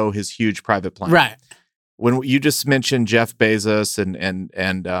show his huge private plane. Right. When you just mentioned Jeff Bezos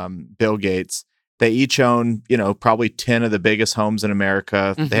and Bill Gates, they each own, probably 10 of the biggest homes in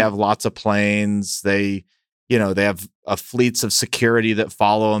America. Mm-hmm. They have lots of planes. They have fleets of security that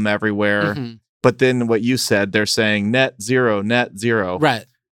follow them everywhere. Mm-hmm. But then what you said, they're saying net zero. Right.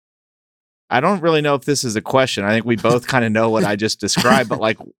 I don't really know if this is a question. I think we both kind of know what I just described, but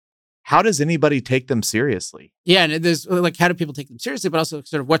like, how does anybody take them seriously? Yeah. And there's like, how do people take them seriously, but also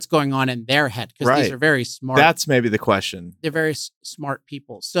sort of what's going on in their head? Because these are very smart. That's maybe the question. They're very smart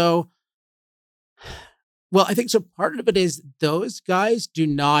people. So, well, I think so part of it is those guys do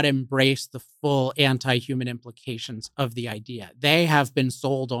not embrace the full anti-human implications of the idea. They have been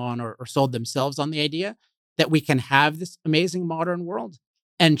sold on or sold themselves on the idea that we can have this amazing modern world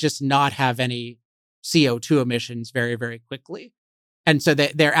and just not have any CO2 emissions very, very quickly. And so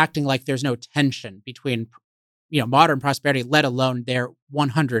they're acting like there's no tension between, modern prosperity, let alone their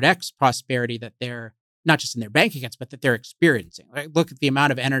 100x prosperity that they're not just in their bank accounts, but that they're experiencing. Right? Look at the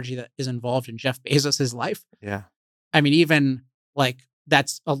amount of energy that is involved in Jeff Bezos' life. Yeah. I mean, even like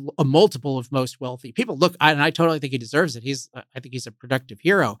that's a multiple of most wealthy people. Look, I totally think he deserves it. I think he's a productive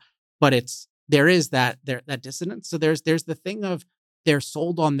hero, but there is that dissonance. So there's the thing of they're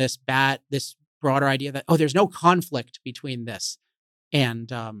sold on this broader idea that, there's no conflict between this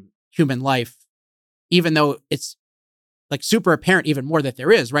and human life, even though it's like super apparent even more that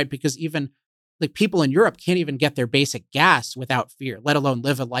there is, right? Because even like people in Europe can't even get their basic gas without fear, let alone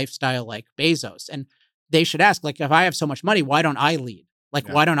live a lifestyle like Bezos. And they should ask, like, if I have so much money, why don't I lead? Like,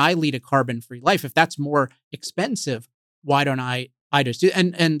 why don't I lead a carbon-free life? If that's more expensive, why don't I just do?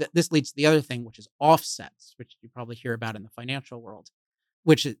 And this leads to the other thing, which is offsets, which you probably hear about in the financial world,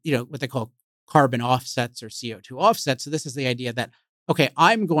 which is, what they call carbon offsets or CO2 offsets. So this is the idea that, okay,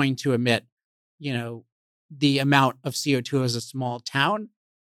 I'm going to emit, the amount of CO2 as a small town,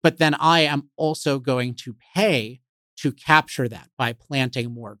 but then I am also going to pay to capture that by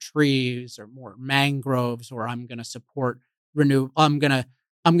planting more trees or more mangroves, or I'm going to support I'm going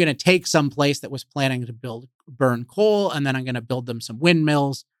to take some place that was planning to burn coal, and then I'm going to build them some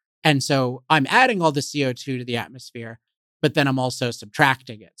windmills. And so I'm adding all the CO2 to the atmosphere, but then I'm also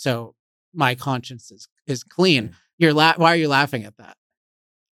subtracting it. So my conscience is clean. Why are you laughing at that?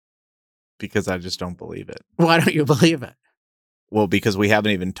 Because I just don't believe it. Why don't you believe it? Well, because we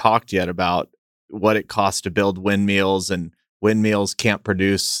haven't even talked yet about what it costs to build windmills, and windmills can't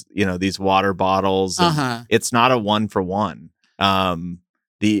produce, these water bottles. It's not a 1-for-1.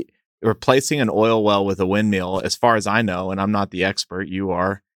 The replacing an oil well with a windmill, as far as I know, and I'm not the expert, you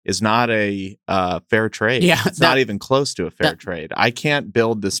are, is not a fair trade. Yeah, it's not even close to a fair trade. I can't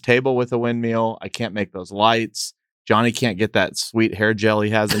build this table with a windmill. I can't make those lights. Johnny can't get that sweet hair gel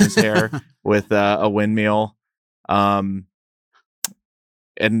he has in his hair with a windmill.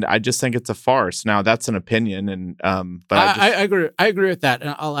 And I just think it's a farce. Now that's an opinion, and but I agree. I agree with that,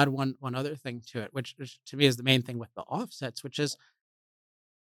 and I'll add one other thing to it, which to me is the main thing with the offsets, which is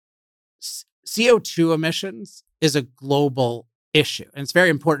CO2 emissions is a global issue, and it's very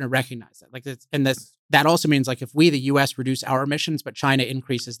important to recognize that. Like, that also means like if we, the U.S., reduce our emissions, but China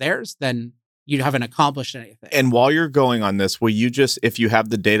increases theirs, then you haven't accomplished anything. And while you're going on this, will you just, if you have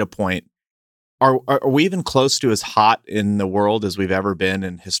the data point, are we even close to as hot in the world as we've ever been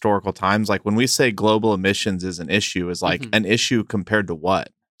in historical times? Like when we say global emissions is an issue, is like an issue compared to what?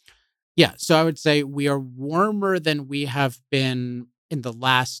 Yeah, so I would say we are warmer than we have been in the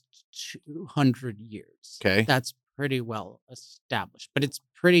last 200 years. Okay, that's pretty well established, but it's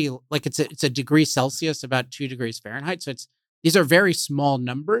pretty like it's a degree Celsius, about 2 degrees Fahrenheit. So these are very small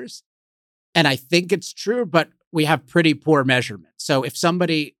numbers, and I think it's true, but we have pretty poor measurements. So if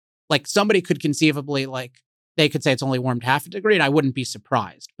somebody could conceivably, they could say it's only warmed half a degree, and I wouldn't be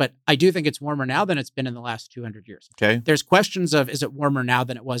surprised. But I do think it's warmer now than it's been in the last 200 years. Okay. There's questions of, is it warmer now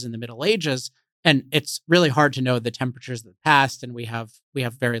than it was in the Middle Ages? And it's really hard to know the temperatures of the past, and we have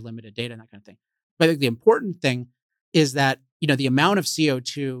very limited data and that kind of thing. But I think the important thing is that, the amount of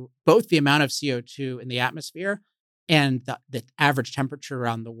CO2, both the amount of CO2 in the atmosphere And the average temperature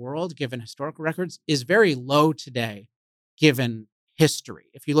around the world, given historical records, is very low today, given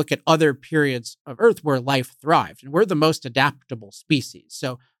history. If you look at other periods of Earth where life thrived, and we're the most adaptable species.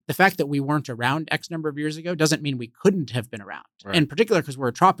 So the fact that we weren't around X number of years ago doesn't mean we couldn't have been around, Right. in particular because we're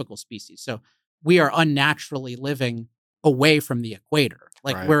a tropical species. So we are unnaturally living away from the equator.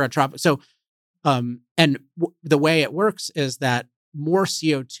 Like Right. we're a tropical. So, the way it works is that more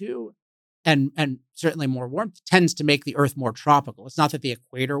CO2 and certainly more warmth tends to make the Earth more tropical. It's not that the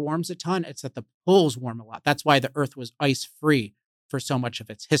equator warms a ton, it's that the poles warm a lot. That's why the Earth was ice-free for so much of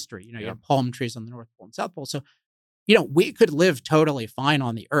its history. You have palm trees on the North Pole and South Pole. So, we could live totally fine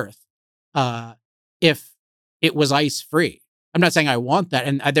on the Earth if it was ice-free. I'm not saying I want that,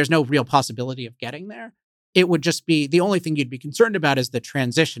 and there's no real possibility of getting there. It would just be, the only thing you'd be concerned about is the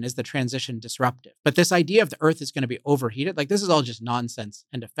transition. Is the transition disruptive? But this idea of the Earth is going to be overheated, like this is all just nonsense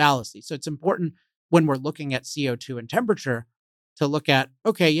and a fallacy. So it's important when we're looking at CO2 and temperature to look at,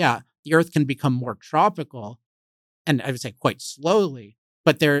 okay, yeah, the Earth can become more tropical, and I would say quite slowly,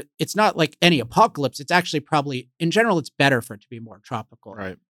 but it's not like any apocalypse. It's actually probably, in general, it's better for it to be more tropical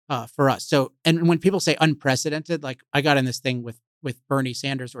Right. For us. So, and when people say unprecedented, like I got in this thing with Bernie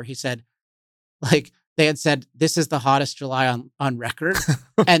Sanders where he said, like, they had said, this is the hottest July on record.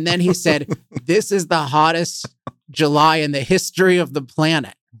 And then he said, this is the hottest July in the history of the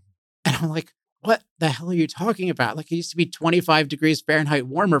planet. And I'm like, what the hell are you talking about? Like, it used to be 25 degrees Fahrenheit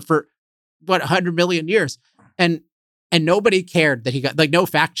warmer for, 100 million years. And nobody cared that he got, like, no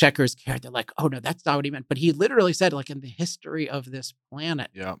fact checkers cared. They're like, oh, no, that's not what he meant. But he literally said, like, in the history of this planet.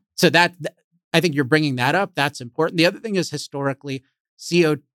 Yeah. So that I think you're bringing that up. That's important. The other thing is historically,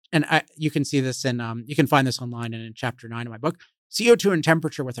 CO2, and you can see this you can find this online and in chapter 9 of my book, CO2 and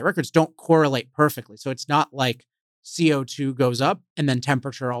temperature with our records don't correlate perfectly. So it's not like CO2 goes up and then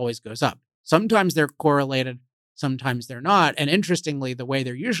temperature always goes up. Sometimes they're correlated, sometimes they're not. And interestingly, the way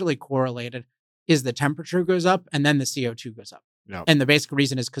they're usually correlated is the temperature goes up and then the CO2 goes up. Yep. And the basic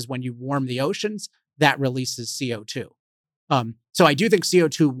reason is because when you warm the oceans, that releases CO2. So I do think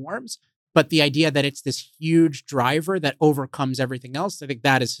CO2 warms, but the idea that it's this huge driver that overcomes everything else, I think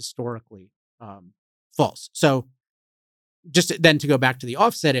that is historically false. So just then to go back to the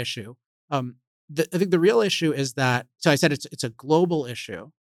offset issue, I think the real issue is that, so I said it's a global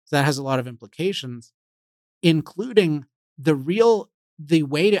issue. So that has a lot of implications, including the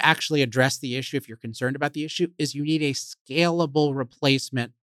way to actually address the issue, if you're concerned about the issue, is you need a scalable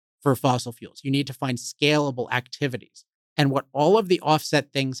replacement for fossil fuels. You need to find scalable activities. And what all of the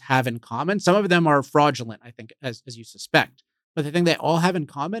offset things have in common, some of them are fraudulent, I think, as you suspect. But the thing they all have in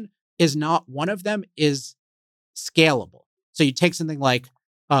common is not one of them is scalable. So you take something like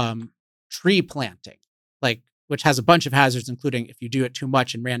tree planting, which has a bunch of hazards, including if you do it too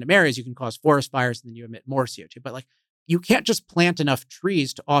much in random areas, you can cause forest fires and then you emit more CO2. But you can't just plant enough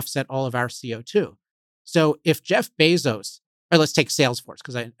trees to offset all of our CO2. So if Jeff Bezos, or let's take Salesforce,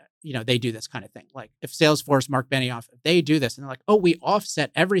 because they do this kind of thing. Like if Salesforce, Mark Benioff, if they do this and they're like, oh, we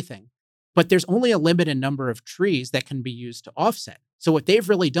offset everything, but there's only a limited number of trees that can be used to offset. So what they've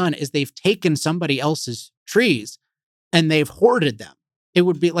really done is they've taken somebody else's trees and they've hoarded them. It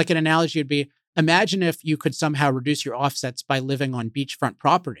would be like an analogy would be, imagine if you could somehow reduce your offsets by living on beachfront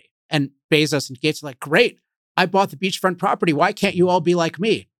property. And Bezos and Gates are like, great, I bought the beachfront property. Why can't you all be like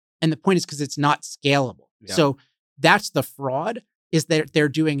me? And the point is because it's not scalable. Yeah. So that's the fraud, is that they're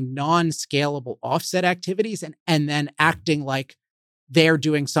doing non-scalable offset activities and then acting like they're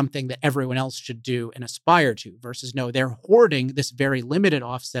doing something that everyone else should do and aspire to, versus no, they're hoarding this very limited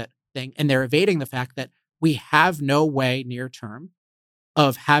offset thing. And they're evading the fact that we have no way near term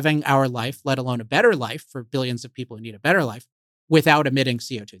of having our life, let alone a better life for billions of people who need a better life, without emitting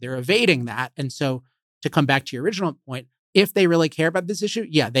CO2. They're evading that. And so to come back to your original point, if they really care about this issue,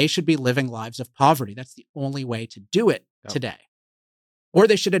 yeah, they should be living lives of poverty. That's the only way to do it today. Or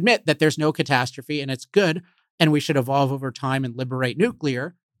they should admit that there's no catastrophe and it's good, and we should evolve over time and liberate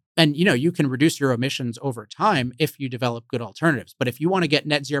nuclear. And, you can reduce your emissions over time if you develop good alternatives. But if you want to get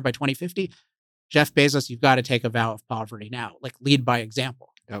net zero by 2050, Jeff Bezos, you've got to take a vow of poverty now, like lead by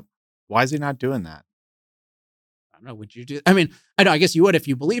example. Yep. Why is he not doing that? I don't know. Would you do? I mean, I guess you would if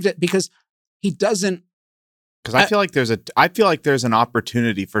you believed it, because he doesn't. Because I feel like there's an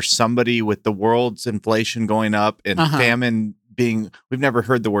opportunity for somebody with the world's inflation going up and famine being, we've never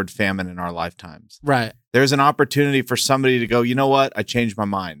heard the word famine in our lifetimes. Right. There's an opportunity for somebody to go, you know what? I changed my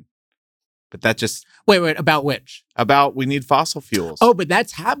mind. But that just... Wait, about which? About we need fossil fuels. Oh, but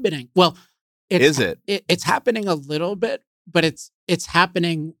that's happening. Well, is it? It's happening a little bit, but it's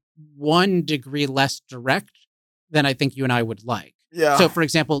happening 1 degree less direct than I think you and I would like. Yeah. So for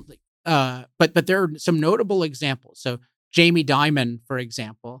example, But there are some notable examples. So Jamie Dimon, for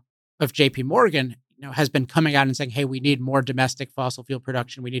example, of JP Morgan, has been coming out and saying, hey, we need more domestic fossil fuel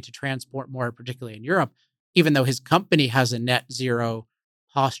production. We need to transport more, particularly in Europe, even though his company has a net zero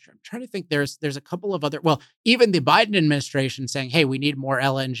posture. I'm trying to think there's a couple of other, well, even the Biden administration saying, hey, we need more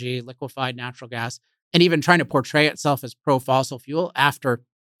LNG, liquefied natural gas, and even trying to portray itself as pro fossil fuel after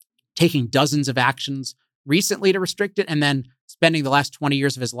taking dozens of actions recently to restrict it, and then spending the last 20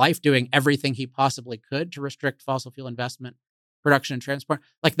 years of his life doing everything he possibly could to restrict fossil fuel investment, production, and transport.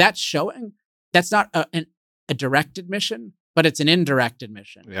 Like, that's showing that's not a direct admission, but it's an indirect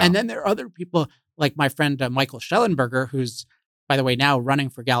admission. Yeah. And then there are other people like my friend Michael Schellenberger, who's, by the way, now running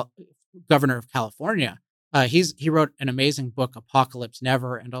for governor of California. He wrote an amazing book, Apocalypse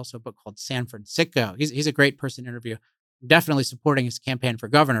Never, and also a book called San Francisco. He's a great person to interview. I'm definitely supporting his campaign for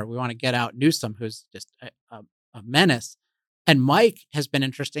governor. We want to get out Newsom, who's just a menace. And Mike has been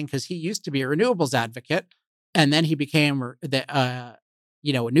interesting because he used to be a renewables advocate, and then he became a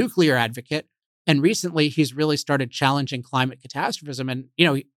nuclear advocate. And recently, he's really started challenging climate catastrophism. And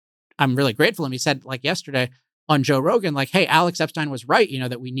I'm really grateful. And he said, like yesterday on Joe Rogan, like, hey, Alex Epstein was right.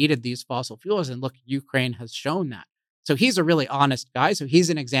 That we needed these fossil fuels, and look, Ukraine has shown that. So he's a really honest guy. So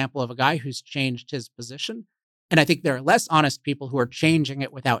he's an example of a guy who's changed his position. And I think there are less honest people who are changing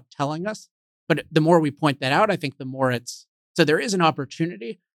it without telling us. But the more we point that out, I think the more so there is an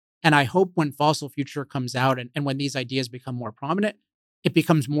opportunity. And I hope when Fossil Future comes out and when these ideas become more prominent, it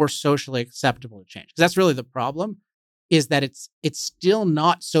becomes more socially acceptable to change. Because that's really the problem, is that it's still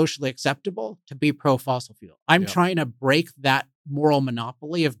not socially acceptable to be pro-fossil fuel. I'm trying to break that moral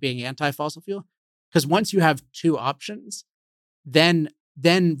monopoly of being anti-fossil fuel. Because once you have two options, then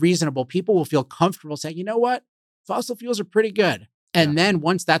reasonable people will feel comfortable saying, you know what? Fossil fuels are pretty good. And then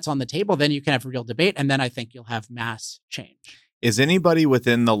once that's on the table, then you can have real debate. And then I think you'll have mass change. Is anybody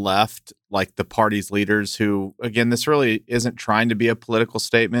within the left, like the party's leaders who, again, this really isn't trying to be a political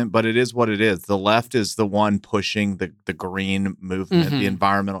statement, but it is what it is. The left is the one pushing the green movement, the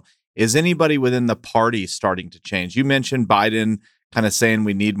environmental. Is anybody within the party starting to change? You mentioned Biden kind of saying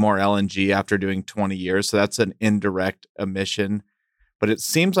we need more LNG after doing 20 years. So that's an indirect emission. But it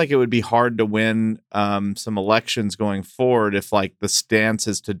seems like it would be hard to win some elections going forward if, like, the stance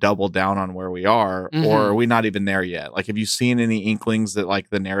is to double down on where we are, or are we not even there yet? Like, have you seen any inklings that,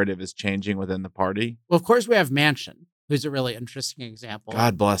 like, the narrative is changing within the party? Well, of course, we have Manchin, who's a really interesting example.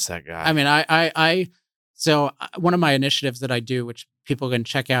 God bless that guy. I mean, so one of my initiatives that I do, which people can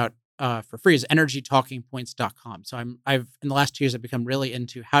check out for free, is energytalkingpoints.com. So I've in the last 2 years, I've become really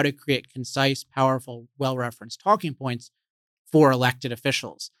into how to create concise, powerful, well-referenced talking points for elected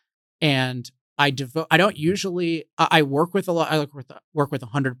officials. And I don't usually, I work with a lot, I work with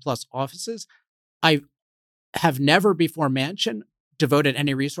 100 plus offices. I have never before Manchin devoted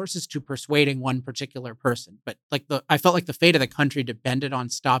any resources to persuading one particular person, but I felt like the fate of the country depended on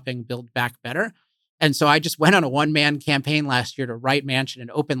stopping Build Back Better. And so I just went on a one-man campaign last year to write Manchin an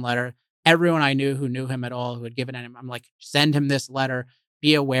open letter. Everyone I knew who knew him at all, who had given him, I'm like, send him this letter.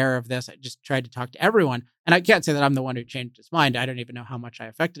 Be aware of this. I just tried to talk to everyone. And I can't say that I'm the one who changed his mind. I don't even know how much I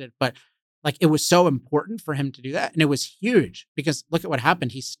affected it. But like, it was so important for him to do that. And it was huge because look at what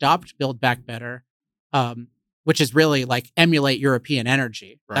happened. He stopped Build Back Better, which is really like emulate European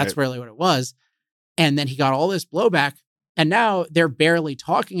energy. Right. That's really what it was. And then he got all this blowback. And now they're barely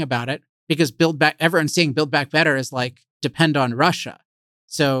talking about it because everyone's seeing Build Back Better as like depend on Russia.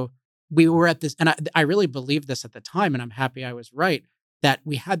 So we were at this, and I really believed this at the time, and I'm happy I was right, that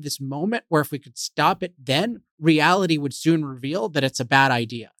we had this moment where if we could stop it, then reality would soon reveal that it's a bad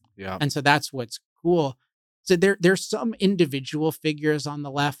idea. Yeah. And so that's what's cool. So there's some individual figures on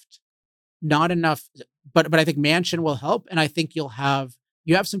the left, not enough, but I think Manchin will help. And I think you have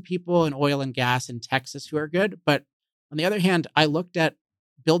some people in oil and gas in Texas who are good. But on the other hand, I looked at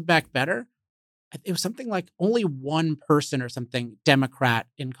Build Back Better. It was something like only one person or something, Democrat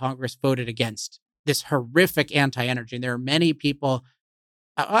in Congress, voted against this horrific anti-energy. And there are many people,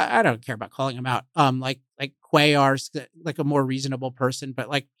 I don't care about calling him out, like Cuellar's like a more reasonable person, but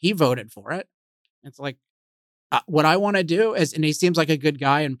like he voted for it. It's like, what I want to do is, and he seems like a good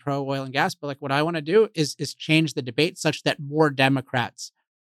guy and pro oil and gas, but like what I want to do is change the debate such that more Democrats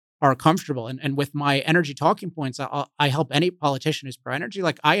are comfortable. And with my energy talking points, I help any politician who's pro energy.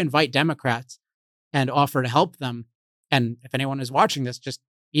 Like I invite Democrats and offer to help them. And if anyone is watching this, just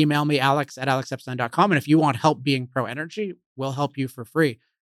email me, alex@alexepstein.com. And if you want help being pro energy, we'll help you for free.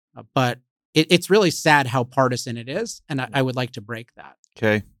 But it's really sad how partisan it is. And I would like to break that.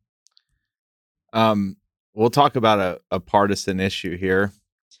 Okay. We'll talk about a partisan issue here.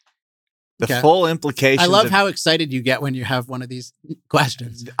 The Okay. full implications. I love how excited you get when you have one of these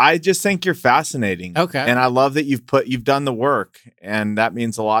questions. I just think you're fascinating. Okay. And I love that you've done the work, and that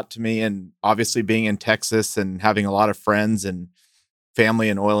means a lot to me. And obviously being in Texas and having a lot of friends and family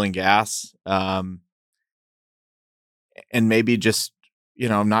in oil and gas. And maybe just,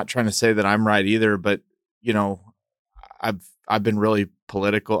 I'm not trying to say that I'm right either, but I've been really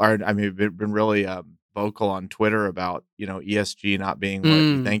political, or I mean, been really vocal on Twitter about ESG not being what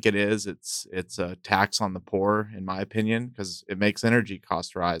you think it is. It's a tax on the poor, in my opinion, because it makes energy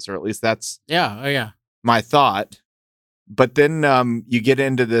costs rise, or at least that's my thought. But then you get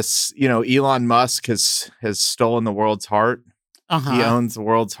into this, Elon Musk has stolen the world's heart. He owns the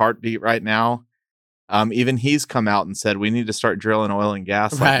world's heartbeat right now. Even he's come out and said we need to start drilling oil and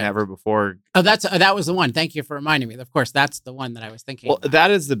gas like never before. Oh, that was the one. Thank you for reminding me. Of course, that's the one that I was thinking. Well,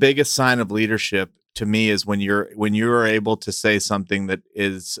 that is the biggest sign of leadership to me, is when you're able to say something that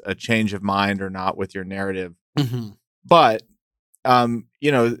is a change of mind or not with your narrative. Mm-hmm. But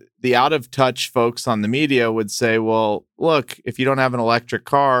the out of touch folks on the media would say, well, look, if you don't have an electric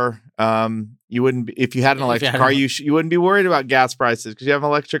car, you wouldn't be, if you had an electric car, you wouldn't be worried about gas prices because you have an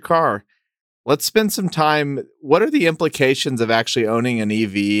electric car. Let's spend some time. What are the implications of actually owning an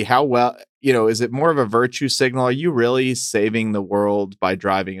EV? How well, is it more of a virtue signal? Are you really saving the world by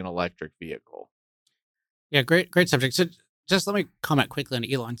driving an electric vehicle? Yeah, great subject. So just let me comment quickly on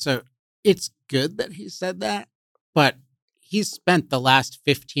Elon. So it's good that he said that, but he's spent the last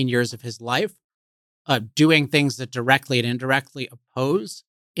 15 years of his life doing things that directly and indirectly oppose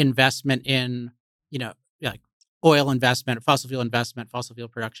investment in, like oil investment, fossil fuel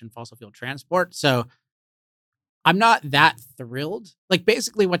production, fossil fuel transport. So I'm not that thrilled. Like,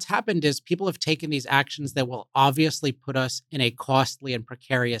 basically what's happened is people have taken these actions that will obviously put us in a costly and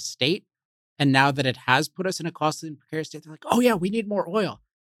precarious state. And now that it has put us in a costly and precarious state, they're like, oh yeah, we need more oil.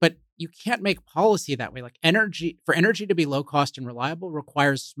 But you can't make policy that way. Like, energy to be low cost and reliable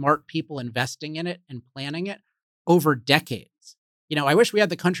requires smart people investing in it and planning it over decades. I wish we had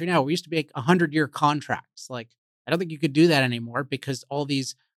the country now. We used to be 100-year contracts. Like, I don't think you could do that anymore because all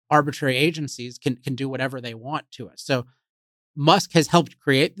these arbitrary agencies can do whatever they want to us. So Musk has helped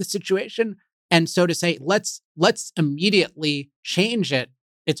create the situation. And so to say, let's immediately change it,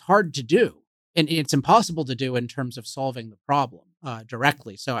 it's hard to do. And it's impossible to do in terms of solving the problem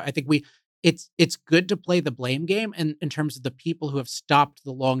directly. So I think it's good to play the blame game in terms of the people who have stopped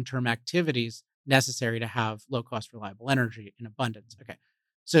the long-term activities necessary to have low-cost, reliable energy in abundance. Okay,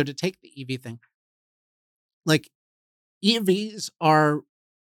 so to take the EV thing, like, EVs are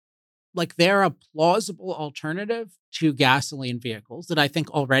they're a plausible alternative to gasoline vehicles that I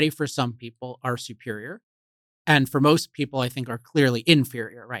think already for some people are superior. And for most people, I think are clearly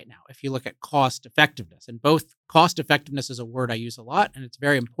inferior right now. If you look at cost effectiveness, and both cost effectiveness is a word I use a lot, and it's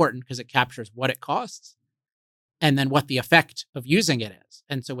very important because it captures what it costs and then what the effect of using it is.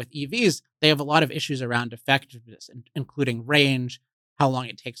 And so with EVs, they have a lot of issues around effectiveness, including range, how long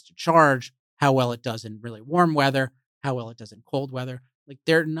it takes to charge, how well it does in really warm weather, how well it does in cold weather. Like,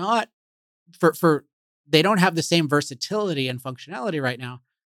 they're not they don't have the same versatility and functionality right now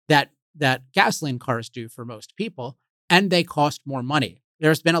that gasoline cars do for most people, and they cost more money.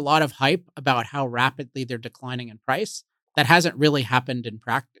 There's been a lot of hype about how rapidly they're declining in price. That hasn't really happened in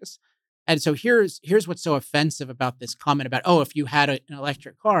practice. And so here's what's so offensive about this comment about, oh, if you had an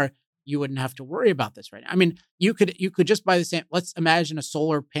electric car, you wouldn't have to worry about this right now. I mean, you could just buy the same. Let's imagine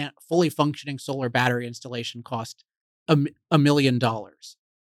a fully functioning solar battery installation cost $1 million.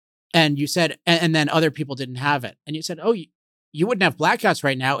 And you said, and then other people didn't have it. And you said, oh, you wouldn't have blackouts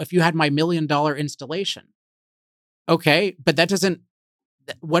right now if you had my $1 million installation. Okay, but that doesn't,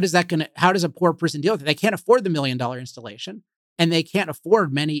 what is that going to, how does a poor person deal with it? They can't afford the $1 million installation, and they can't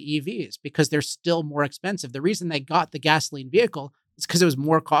afford many EVs because they're still more expensive. The reason they got the gasoline vehicle is because it was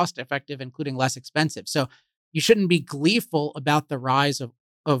more cost effective, including less expensive. So you shouldn't be gleeful about the rise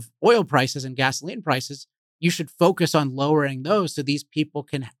of oil prices and gasoline prices. You should focus on lowering those so these people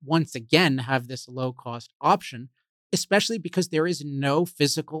can once again have this low cost option, especially because there is no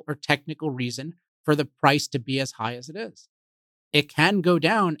physical or technical reason for the price to be as high as it is. It can go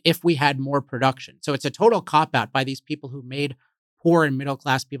down if we had more production. So it's a total cop-out by these people who made poor and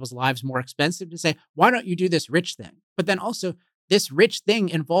middle-class people's lives more expensive to say, why don't you do this rich thing? But then also, this rich thing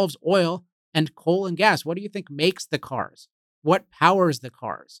involves oil and coal and gas. What do you think makes the cars? What powers the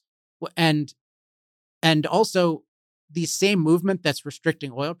cars? And also, the same movement that's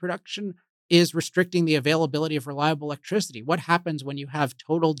restricting oil production is restricting the availability of reliable electricity. What happens when you have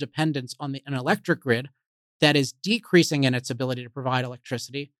total dependence on an electric grid that is decreasing in its ability to provide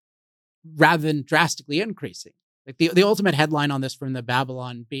electricity rather than drastically increasing? Like, the ultimate headline on this from the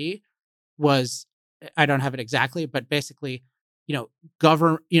Babylon Bee was, I don't have it exactly, but basically,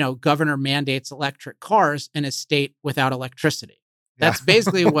 governor mandates electric cars in a state without electricity. Yeah. That's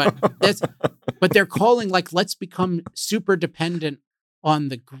basically what this, but they're calling like, let's become super dependent on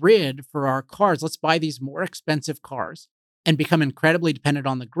the grid for our cars. Let's buy these more expensive cars and become incredibly dependent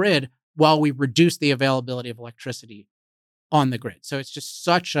on the grid while we reduce the availability of electricity on the grid. So it's just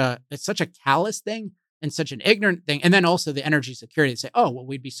such a callous thing and such an ignorant thing. And then also the energy security. They say, oh, well,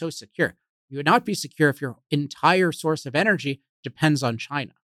 we'd be so secure. You would not be secure if your entire source of energy depends on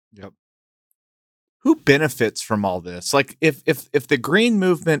China. Yep. Who benefits from all this? Like if the green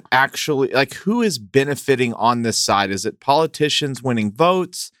movement actually, like, who is benefiting on this side? Is it politicians winning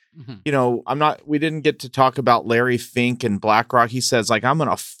votes? Mm-hmm. We didn't get to talk about Larry Fink and BlackRock. He says, like, I'm going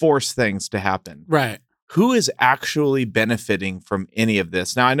to force things to happen. Right. Who is actually benefiting from any of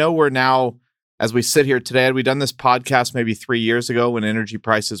this? Now, I know we're now, as we sit here today, had we done this podcast maybe 3 years ago when energy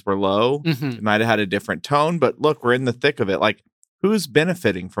prices were low, mm-hmm. It might have had a different tone, but look, we're in the thick of it. Like, who's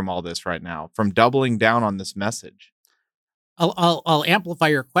benefiting from all this right now, from doubling down on this message? I'll amplify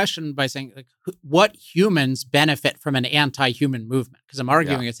your question by saying, like, what humans benefit from an anti-human movement? Because I'm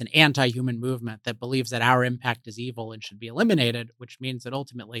arguing it's an anti-human movement that believes that our impact is evil and should be eliminated, which means that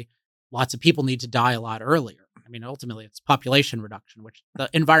ultimately lots of people need to die a lot earlier. I mean, ultimately it's population reduction, which the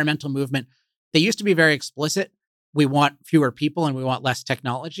environmental movement, they used to be very explicit. We want fewer people and we want less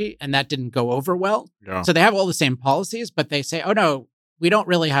technology, and that didn't go over well. Yeah. So they have all the same policies, but they say, oh no, we don't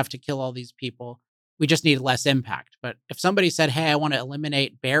really have to kill all these people. We just need less impact. But if somebody said, hey, I want to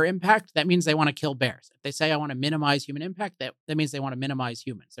eliminate bear impact, that means they want to kill bears. If they say I want to minimize human impact, that means they want to minimize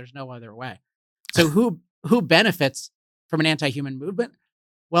humans. There's no other way. So who benefits from an anti-human movement?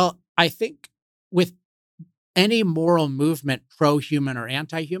 Well, I think with any moral movement, pro-human or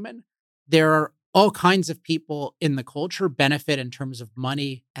anti-human, there are all kinds of people in the culture benefit in terms of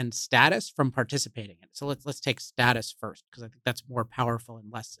money and status from participating in it. So let's take status first, because I think that's more powerful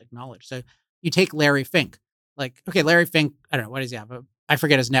and less acknowledged. So you take Larry Fink. Like, okay, Larry Fink, I don't know, what does he have? I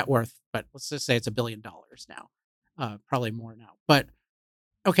forget his net worth, but let's just say it's $1 billion now. Probably more now. But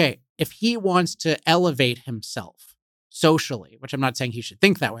okay, if he wants to elevate himself socially, which I'm not saying he should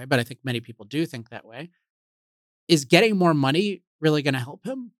think that way, but I think many people do think that way, is getting more money really going to help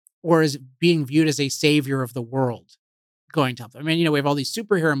him? Or is being viewed as a savior of the world going to help him? I mean, we have all these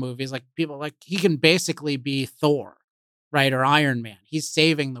superhero movies, like people, like he can basically be Thor, right? Or Iron Man. He's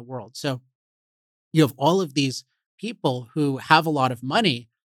saving the world. So you have all of these people who have a lot of money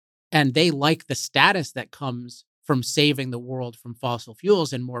and they like the status that comes from saving the world from fossil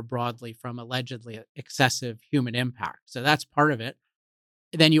fuels and more broadly from allegedly excessive human impact. So that's part of it.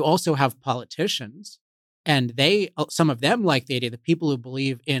 Then you also have politicians, and some of them like the idea that people who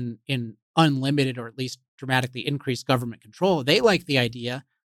believe in unlimited or at least dramatically increased government control, they like the idea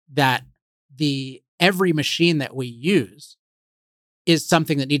that every machine that we use is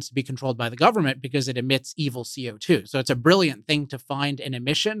something that needs to be controlled by the government because it emits evil CO2. So it's a brilliant thing to find an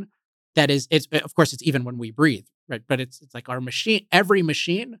emission that is, of course, it's even when we breathe, right? But it's like our machine, every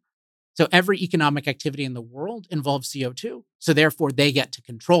machine. So every economic activity in the world involves CO2. So therefore they get to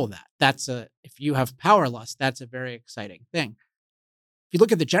control that. If you have power lust, that's a very exciting thing. If you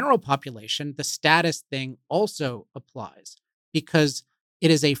look at the general population, the status thing also applies because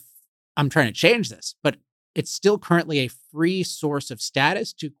it is I'm trying to change this, but it's still currently a free source of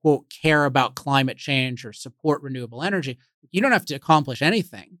status to, quote, care about climate change or support renewable energy. You don't have to accomplish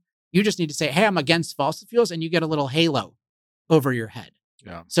anything. You just need to say, hey, I'm against fossil fuels, and you get a little halo over your head.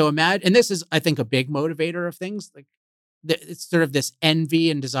 Yeah. So imagine, and this is, I think, a big motivator of things. Like it's sort of this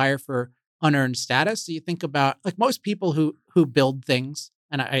envy and desire for unearned status. So you think about, like, most people who build things,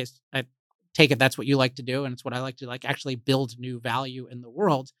 and I take it that's what you like to do, and it's what I like to, like, actually build new value in the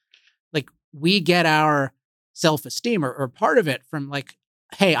world. Like, we get our self-esteem or part of it from, like,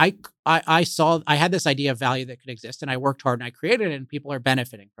 hey, I saw, I had this idea of value that could exist, and I worked hard and I created it, and people are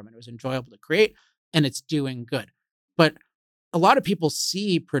benefiting from it. It was enjoyable to create, and it's doing good. But a lot of people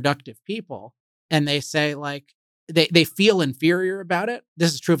see productive people and they say, like, they feel inferior about it.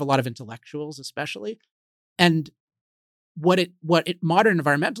 This is true of a lot of intellectuals, especially. And what modern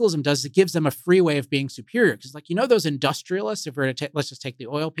environmentalism does is it gives them a free way of being superior. Because, like, those industrialists, if we're to let's just take the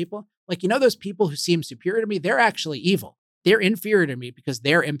oil people, like, those people who seem superior to me, they're actually evil. They're inferior to me because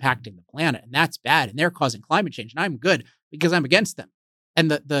they're impacting the planet, and that's bad, and they're causing climate change, and I'm good because I'm against them.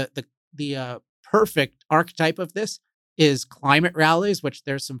 And the perfect archetype of this is climate rallies, which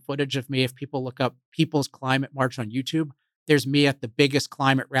there's some footage of me. If people look up People's Climate March on YouTube, there's me at the biggest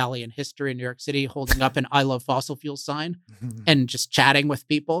climate rally in history in New York City, holding up an I love fossil fuels sign and just chatting with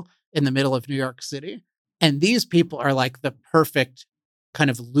people in the middle of New York City. And these people are like the perfect kind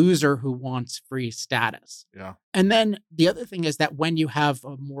of loser who wants free status. Yeah. And then the other thing is that when you have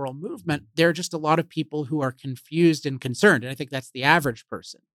a moral movement, there are just a lot of people who are confused and concerned. And I think that's the average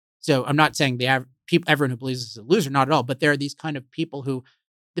person. So I'm not saying everyone who believes this is a loser, not at all. But there are these kind of people who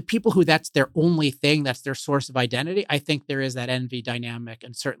that's their only thing, that's their source of identity. I think there is that envy dynamic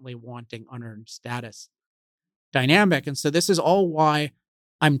and certainly wanting unearned status dynamic. And so this is all why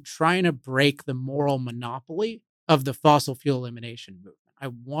I'm trying to break the moral monopoly of the fossil fuel elimination movement. I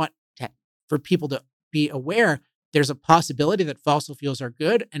want for people to be aware there's a possibility that fossil fuels are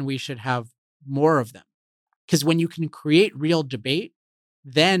good and we should have more of them. Because when you can create real debate,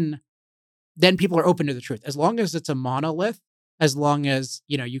 then people are open to the truth. As long as it's a monolith, as long as,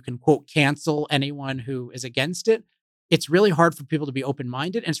 you can quote cancel anyone who is against it, it's really hard for people to be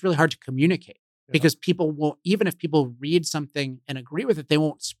open-minded, and it's really hard to communicate because people won't, even if people read something and agree with it, they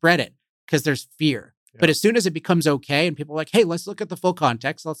won't spread it because there's fear. But as soon as it becomes okay and people are like, hey, let's look at the full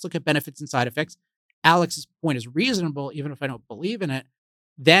context, let's look at benefits and side effects, Alex's point is reasonable, even if I don't believe in it,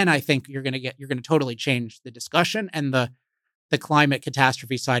 then I think you're going to totally change the discussion, and the climate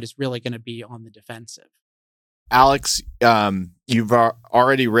catastrophe side is really going to be on the defensive. Alex, you've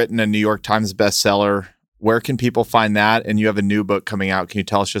already written a New York Times bestseller. Where can people find that? And you have a new book coming out. Can you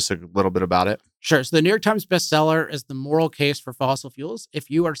tell us just a little bit about it? Sure. So the New York Times bestseller is The Moral Case for Fossil Fuels. If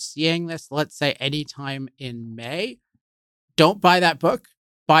you are seeing this, let's say anytime in May, don't buy that book.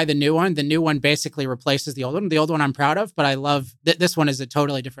 Buy the new one. The new one basically replaces the old one. The old one I'm proud of, but I love this one is a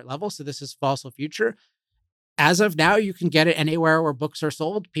totally different level. So this is Fossil Future. As of now, you can get it anywhere where books are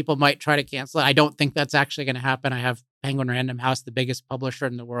sold. People might try to cancel it. I don't think that's actually going to happen. I have Penguin Random House, the biggest publisher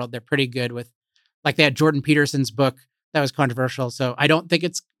in the world. They're pretty good with, they had Jordan Peterson's book that was controversial. So I don't think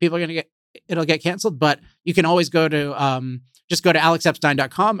it'll get canceled, but you can always go to, just go to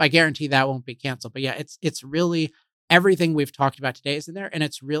alexepstein.com. I guarantee that won't be canceled. But yeah, it's really everything we've talked about today is in there. And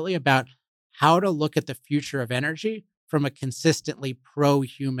it's really about how to look at the future of energy from a consistently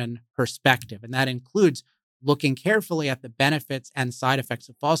pro-human perspective. And that includes looking carefully at the benefits and side effects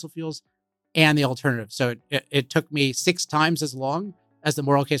of fossil fuels and the alternatives. So it took me 6 times as long as The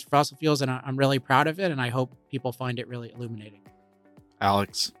Moral Case for Fossil Fuels, and I'm really proud of it, and I hope people find it really illuminating.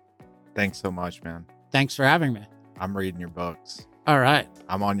 Alex, thanks so much, man. Thanks for having me. I'm reading your books. All right.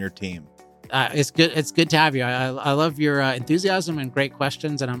 I'm on your team. It's good to have you. I love your enthusiasm and great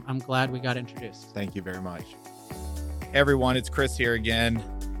questions, and I'm glad we got introduced. Thank you very much. Hey everyone, it's Chris here again.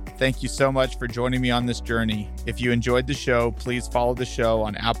 Thank you so much for joining me on this journey. If you enjoyed the show, please follow the show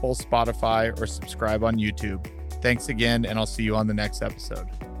on Apple, Spotify, or subscribe on YouTube. Thanks again, and I'll see you on the next episode.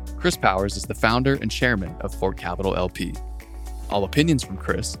 Chris Powers is the founder and chairman of Fort Capital LP. All opinions from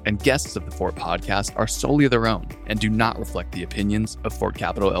Chris and guests of the Fort podcast are solely their own and do not reflect the opinions of Fort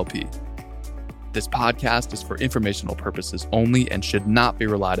Capital LP. This podcast is for informational purposes only and should not be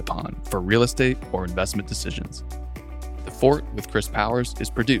relied upon for real estate or investment decisions. The Fort with Chris Powers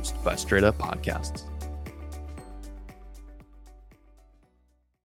is produced by Straight Up Podcasts.